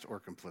compromised or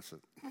complicit.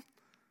 It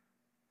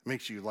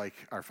makes you like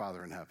our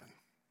Father in heaven.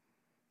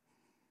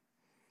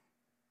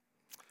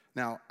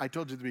 Now, I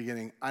told you at the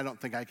beginning, I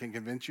don't think I can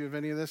convince you of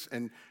any of this,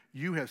 and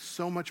you have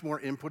so much more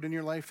input in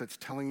your life that's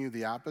telling you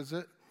the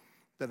opposite,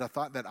 that a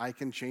thought that I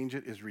can change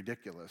it is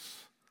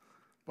ridiculous.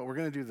 But we're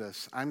going to do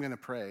this. I'm going to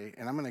pray,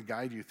 and I'm going to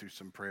guide you through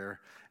some prayer,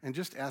 and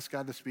just ask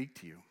God to speak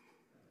to you.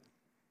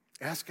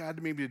 Ask God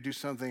to maybe to do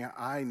something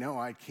I know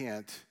I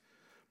can't,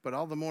 but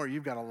all the more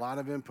you've got a lot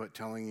of input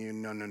telling you,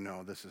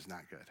 no, this is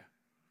not good.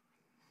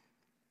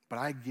 But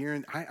I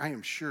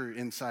am sure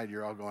inside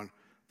you're all going,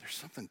 there's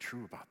something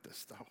true about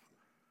this, though.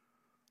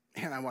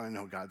 And I want to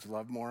know God's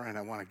love more, and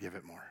I want to give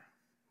it more.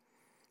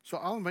 So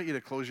I'll invite you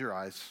to close your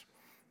eyes.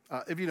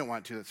 If you don't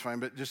want to, that's fine,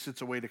 but just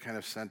it's a way to kind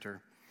of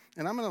center.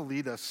 And I'm going to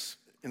lead us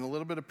in a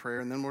little bit of prayer,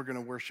 and then we're going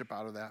to worship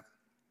out of that.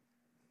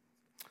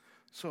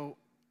 So,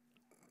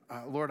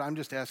 Lord, I'm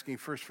just asking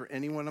first for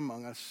anyone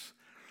among us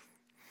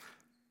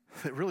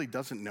that really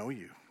doesn't know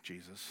you,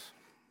 Jesus,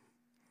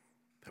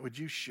 that would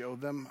you show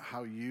them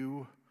how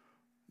you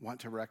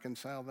want to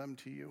reconcile them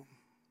to you?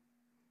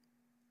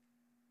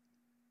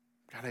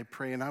 God, I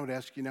pray, and I would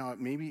ask you now,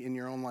 maybe in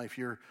your own life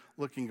you're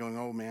looking, going,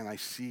 oh man, I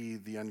see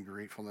the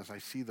ungratefulness, I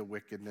see the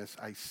wickedness,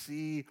 I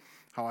see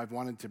how I've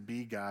wanted to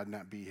be God,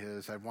 not be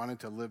his. I've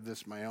wanted to live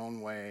this my own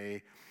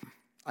way.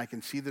 I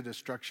can see the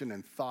destruction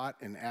in thought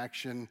and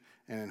action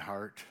and in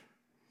heart,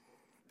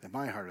 that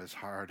my heart is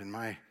hard and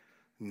my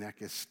neck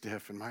is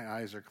stiff and my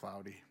eyes are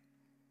cloudy.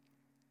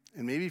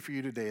 And maybe for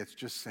you today, it's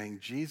just saying,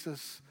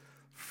 Jesus,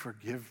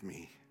 forgive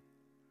me,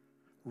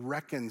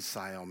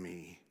 reconcile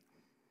me.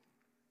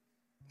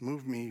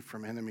 Move me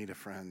from enemy to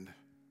friend.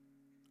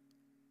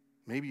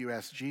 Maybe you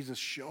ask, Jesus,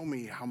 show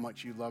me how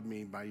much you love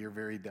me by your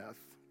very death.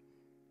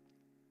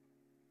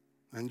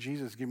 And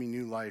Jesus, give me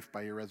new life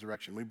by your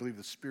resurrection. We believe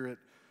the Spirit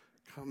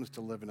comes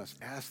to live in us.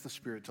 Ask the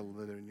Spirit to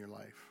live in your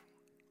life.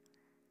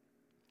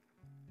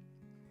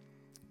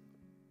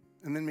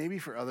 And then maybe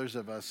for others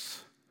of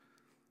us,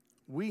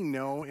 we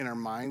know in our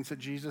minds that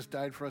Jesus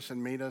died for us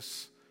and made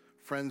us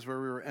friends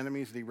where we were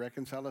enemies, that he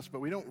reconciled us,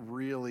 but we don't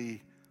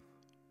really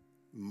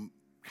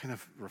kind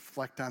of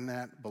reflect on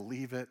that,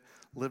 believe it,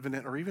 live in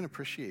it, or even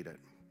appreciate it.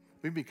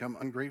 We've become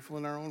ungrateful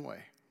in our own way.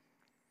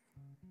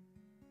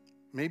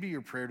 Maybe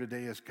your prayer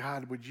today is,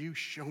 God, would you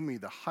show me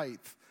the height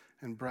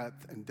and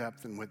breadth and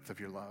depth and width of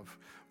your love?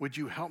 Would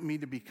you help me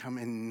to become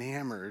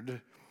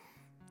enamored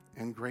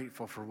and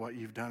grateful for what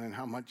you've done and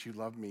how much you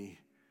love me,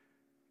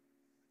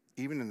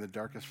 even in the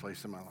darkest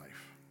place in my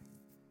life?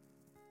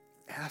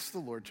 Ask the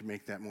Lord to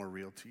make that more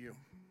real to you.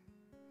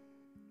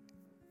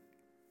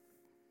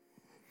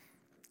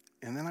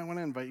 And then I want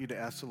to invite you to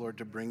ask the Lord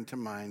to bring to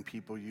mind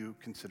people you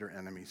consider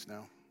enemies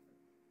now.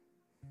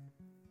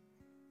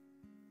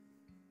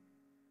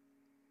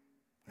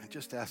 And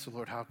just ask the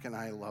Lord, how can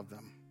I love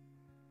them?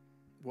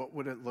 What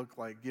would it look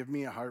like? Give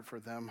me a heart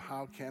for them.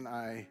 How can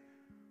I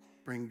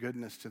bring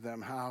goodness to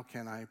them? How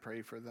can I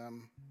pray for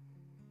them?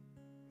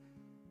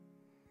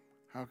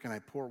 How can I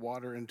pour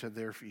water into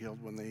their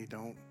field when they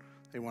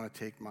want to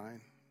take mine?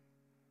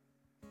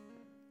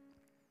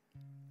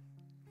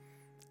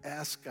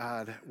 Ask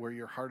God where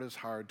your heart is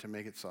hard to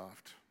make it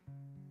soft.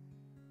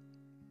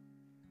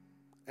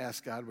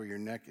 Ask God where your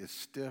neck is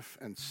stiff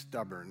and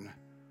stubborn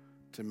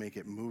to make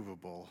it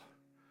movable,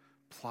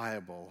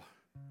 pliable,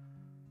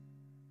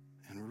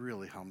 and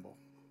really humble.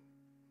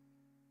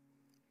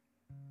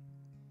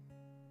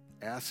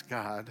 Ask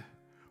God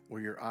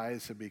where your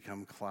eyes have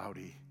become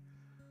cloudy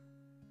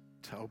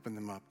to open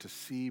them up to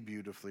see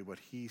beautifully what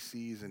he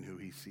sees and who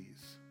he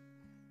sees.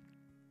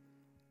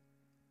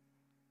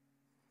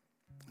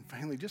 And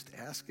finally, just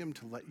ask him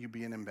to let you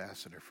be an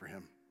ambassador for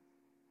him.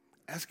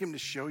 Ask him to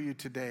show you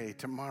today,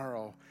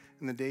 tomorrow,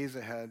 in the days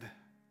ahead.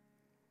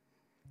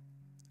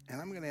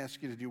 And I'm going to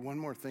ask you to do one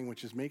more thing,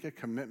 which is make a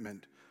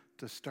commitment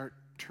to start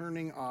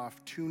turning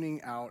off,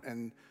 tuning out,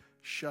 and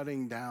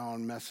shutting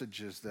down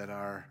messages that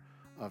are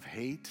of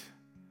hate,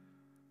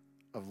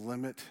 of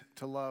limit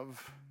to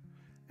love,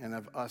 and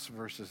of us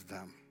versus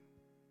them.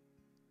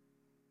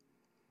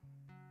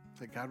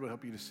 That God would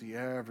help you to see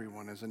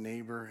everyone as a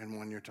neighbor and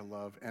one you're to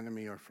love,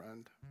 enemy or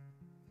friend.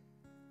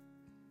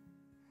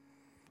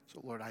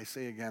 So Lord, I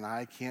say again,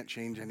 I can't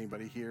change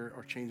anybody here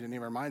or change any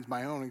of our minds,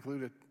 my own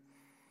included.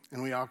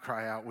 And we all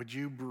cry out, would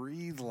you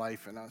breathe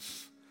life in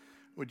us?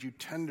 Would you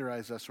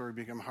tenderize us where we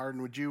become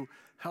hardened? Would you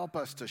help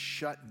us to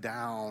shut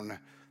down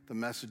the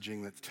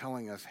messaging that's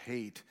telling us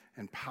hate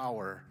and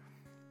power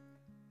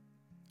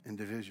and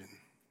division?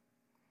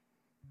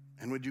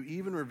 And would you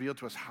even reveal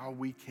to us how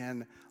we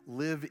can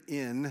live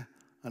in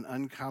an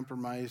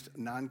uncompromised,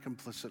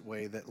 non-complicit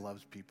way that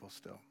loves people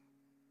still?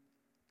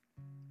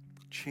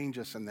 Change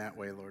us in that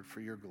way, Lord, for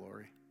your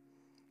glory,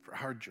 for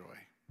our joy.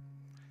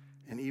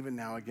 And even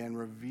now, again,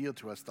 reveal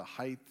to us the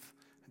height,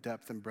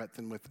 depth and breadth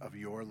and width of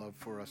your love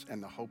for us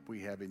and the hope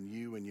we have in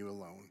you and you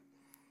alone.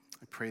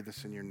 I pray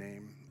this in your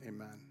name.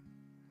 Amen.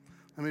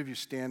 How many of you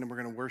stand and we're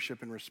going to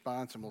worship in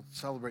response, and we'll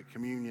celebrate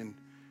communion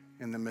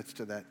in the midst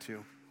of that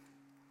too.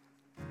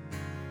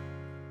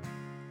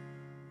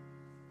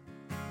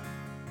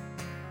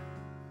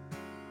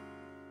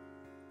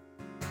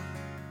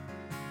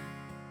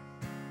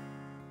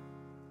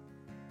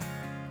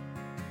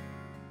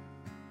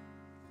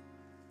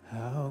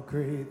 How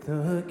great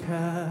the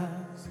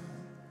chasm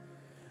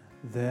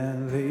that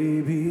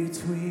lay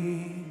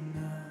between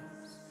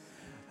us,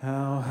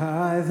 how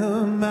high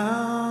the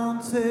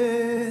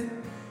mountain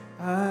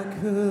I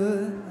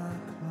could not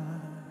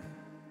climb.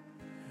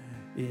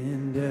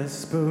 In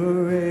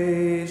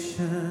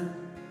desperation,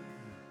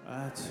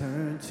 I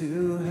turned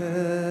to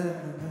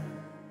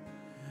heaven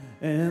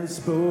and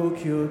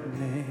spoke your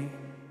name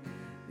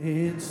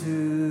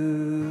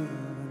into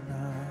the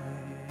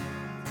night.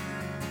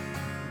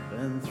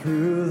 And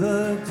through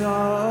the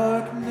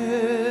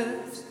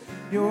darkness,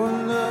 your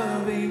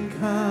loving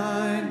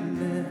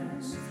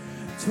kindness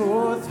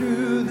tore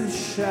through the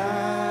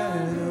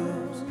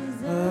shadows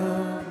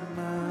of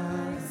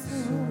my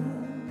soul.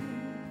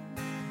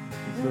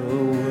 The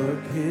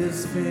work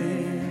is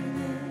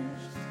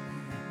finished,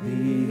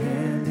 the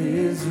end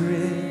is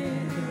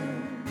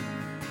written.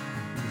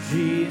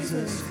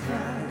 Jesus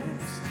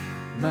Christ,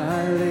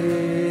 my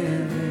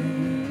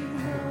living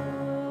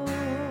hope.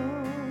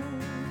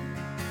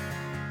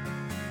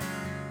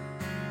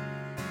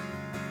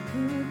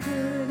 Who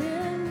could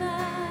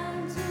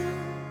imagine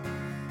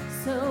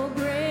so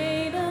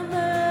great a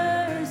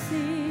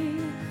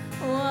mercy?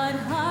 What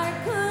heart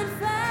could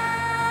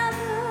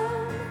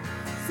fathom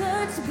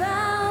such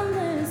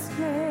boundless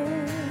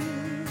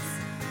grace?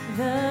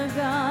 The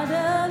God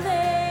of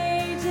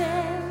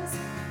ages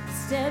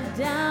stepped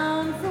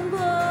down from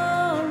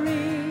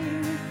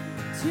glory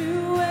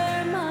to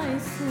wear my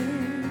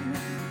sin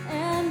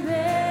and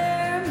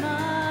bear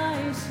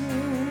my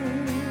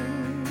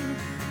shame.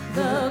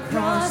 The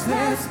cross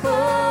has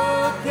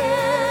spoken,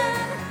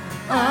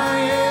 I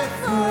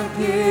am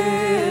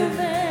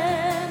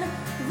forgiven.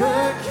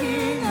 The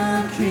King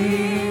of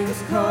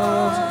Kings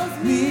calls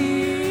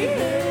me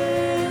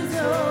his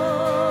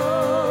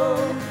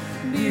own.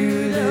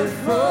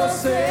 Beautiful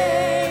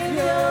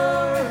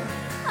Savior,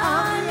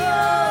 I'm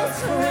yours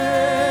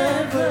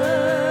forever.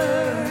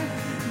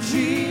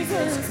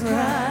 Jesus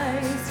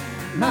Christ,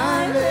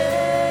 my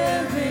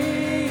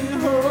living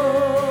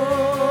hope.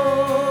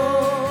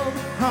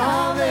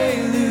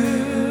 Hallelujah,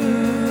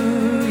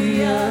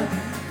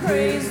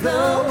 praise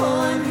the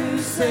one who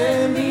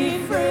set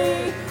me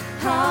free.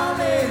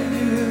 Hallelujah,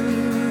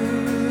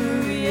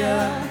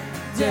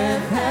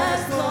 death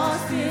has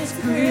lost its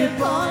grip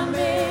on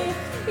me.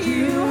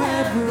 You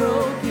have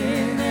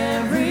broken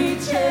every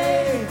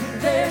chain.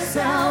 There's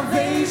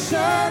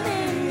salvation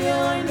in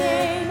your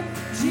name,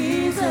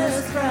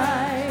 Jesus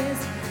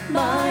Christ,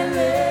 my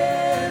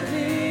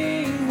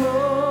living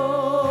hope.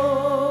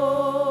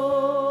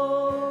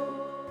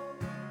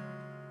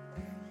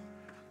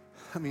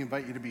 Let me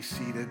invite you to be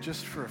seated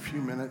just for a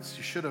few minutes.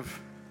 You should have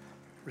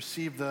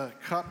received the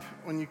cup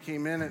when you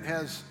came in. It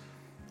has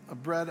a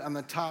bread on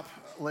the top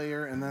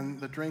layer and then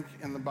the drink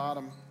in the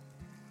bottom.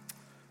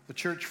 The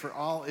church, for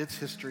all its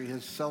history,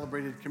 has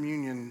celebrated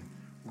communion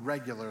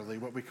regularly,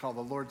 what we call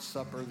the Lord's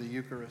Supper, the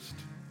Eucharist.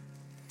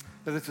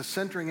 That it's a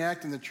centering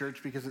act in the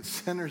church because it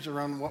centers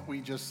around what we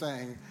just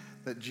sang,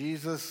 that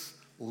Jesus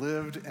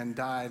lived and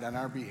died on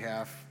our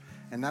behalf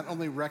and not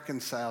only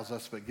reconciles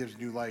us, but gives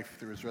new life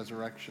through his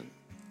resurrection.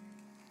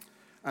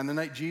 On the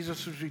night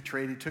Jesus was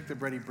betrayed, he took the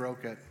bread, he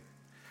broke it.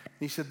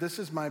 He said, "This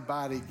is my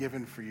body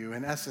given for you."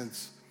 In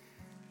essence,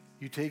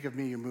 you take of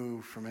me, you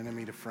move from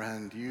enemy to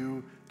friend.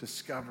 You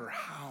discover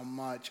how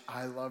much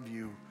I love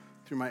you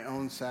through my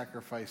own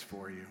sacrifice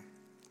for you.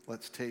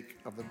 Let's take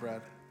of the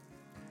bread.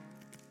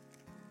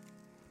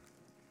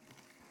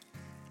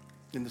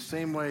 In the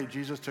same way,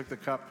 Jesus took the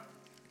cup.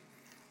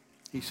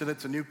 He said,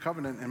 "It's a new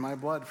covenant in my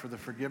blood for the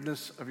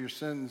forgiveness of your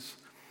sins.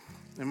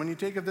 And when you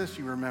take of this,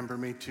 you remember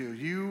me too."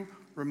 You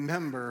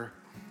remember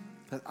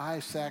that I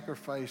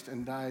sacrificed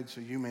and died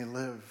so you may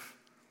live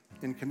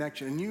in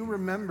connection. And you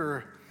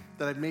remember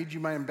that I've made you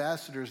my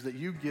ambassadors, that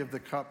you give the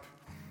cup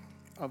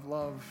of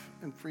love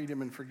and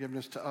freedom and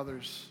forgiveness to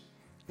others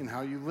in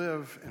how you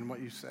live and what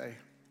you say.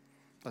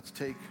 Let's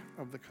take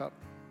of the cup.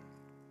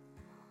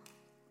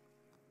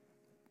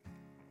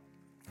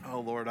 Oh,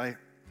 Lord, I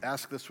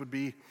ask this would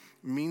be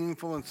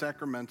meaningful and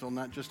sacramental,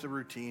 not just a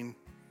routine,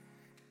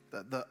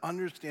 that the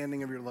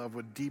understanding of your love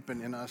would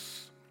deepen in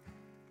us,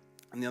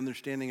 and the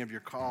understanding of your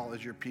call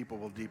as your people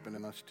will deepen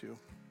in us too.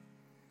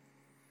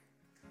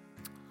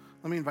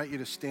 Let me invite you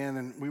to stand,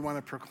 and we want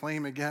to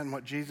proclaim again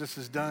what Jesus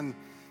has done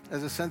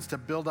as a sense to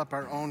build up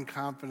our own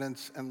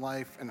confidence and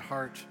life and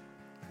heart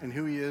and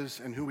who he is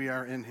and who we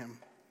are in him.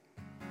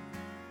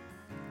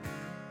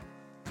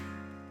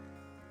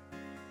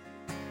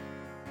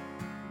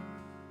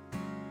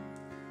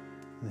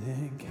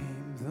 Then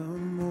came the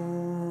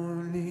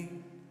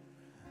morning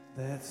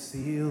that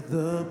sealed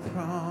the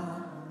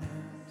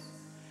promise,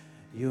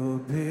 Your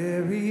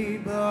very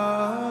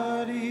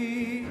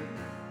body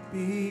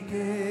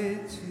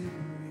began to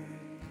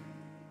breathe,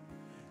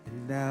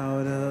 and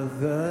out of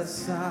the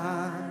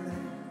silence,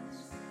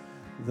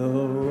 the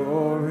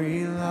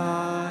roaring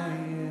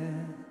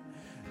lion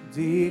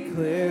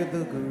declared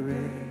the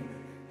grave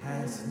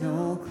has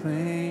no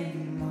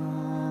claim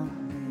on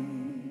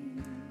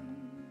me.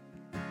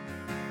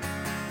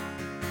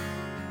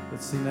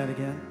 Let's sing that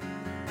again.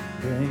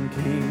 Then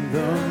came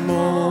the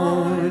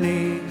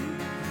morning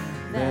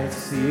that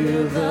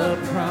sealed the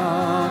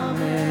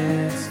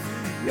promise.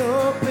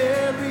 Your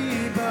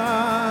very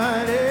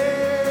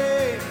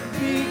body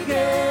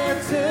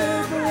began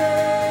to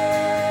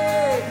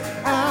break.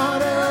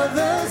 Out of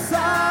the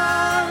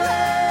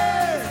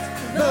silence,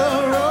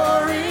 the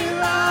roaring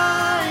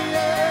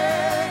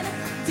lion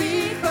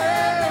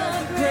declared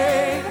the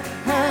grave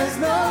has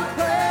no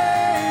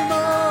claim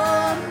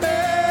on me.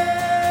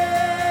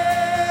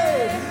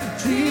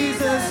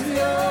 Jesus,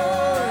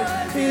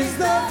 yours is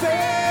the victory.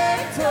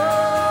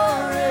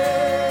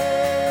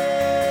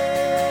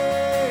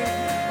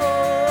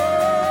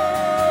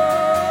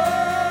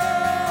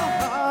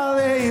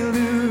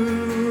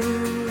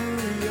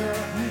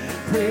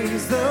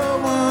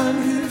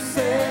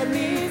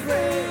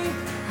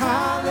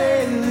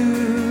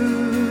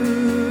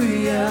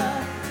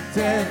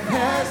 Death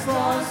has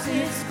lost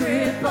its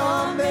grip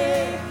on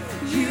me.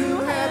 You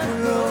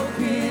have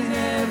broken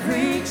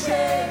every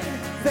chain.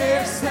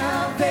 There's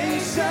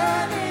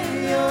salvation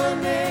in your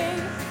name,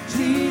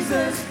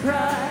 Jesus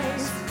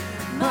Christ,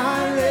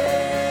 my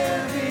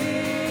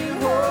living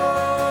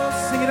hope.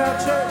 Sing it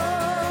out, church.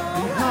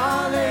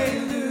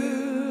 Hallelujah.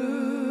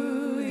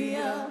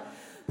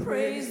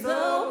 Praise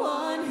the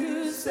one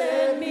who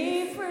set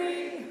me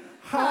free.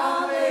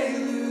 Hallelujah.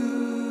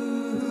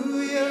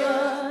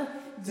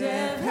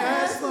 Death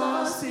has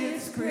lost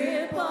its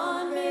grip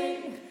on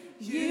me.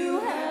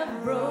 You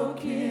have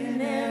broken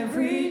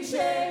every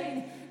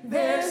chain.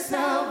 There's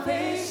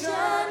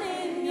salvation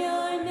in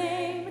your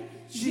name,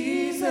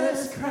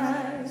 Jesus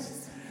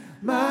Christ,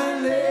 my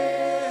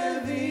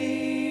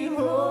living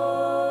hope.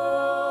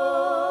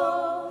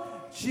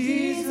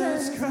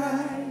 Jesus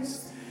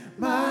Christ,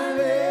 my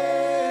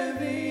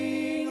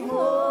living hope.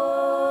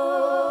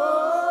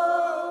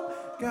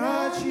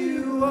 God,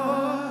 you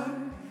are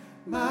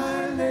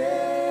my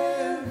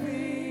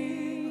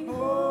living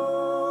hope.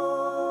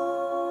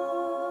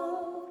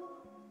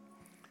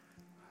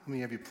 Let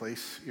me have you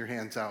place your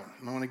hands out.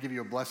 And I want to give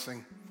you a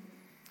blessing.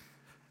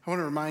 I want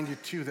to remind you,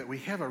 too, that we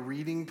have a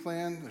reading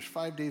plan. There's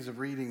 5 days of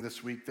reading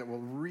this week that will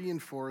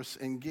reinforce,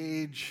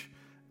 engage,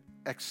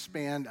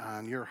 expand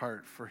on your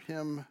heart for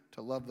Him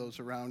to love those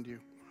around you.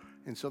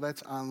 And so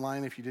that's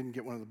online. If you didn't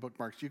get one of the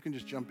bookmarks, you can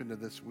just jump into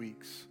this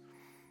week's.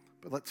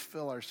 But let's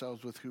fill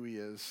ourselves with who He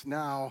is.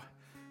 Now,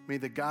 may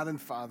the God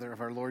and Father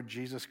of our Lord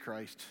Jesus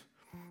Christ,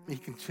 may He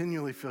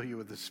continually fill you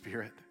with the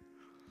Spirit.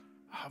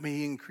 May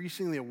He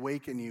increasingly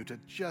awaken you to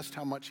just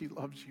how much He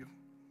loves you,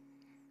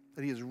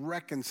 that He has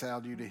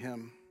reconciled you to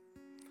Him.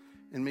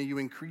 And may you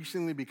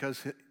increasingly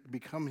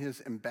become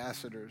His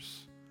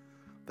ambassadors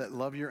that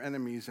love your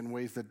enemies in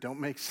ways that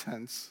don't make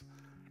sense,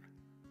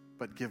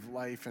 but give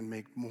life and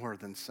make more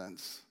than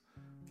sense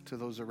to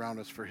those around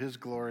us for His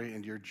glory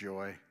and your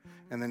joy.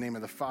 In the name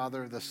of the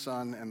Father, the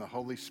Son, and the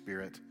Holy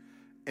Spirit,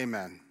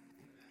 amen.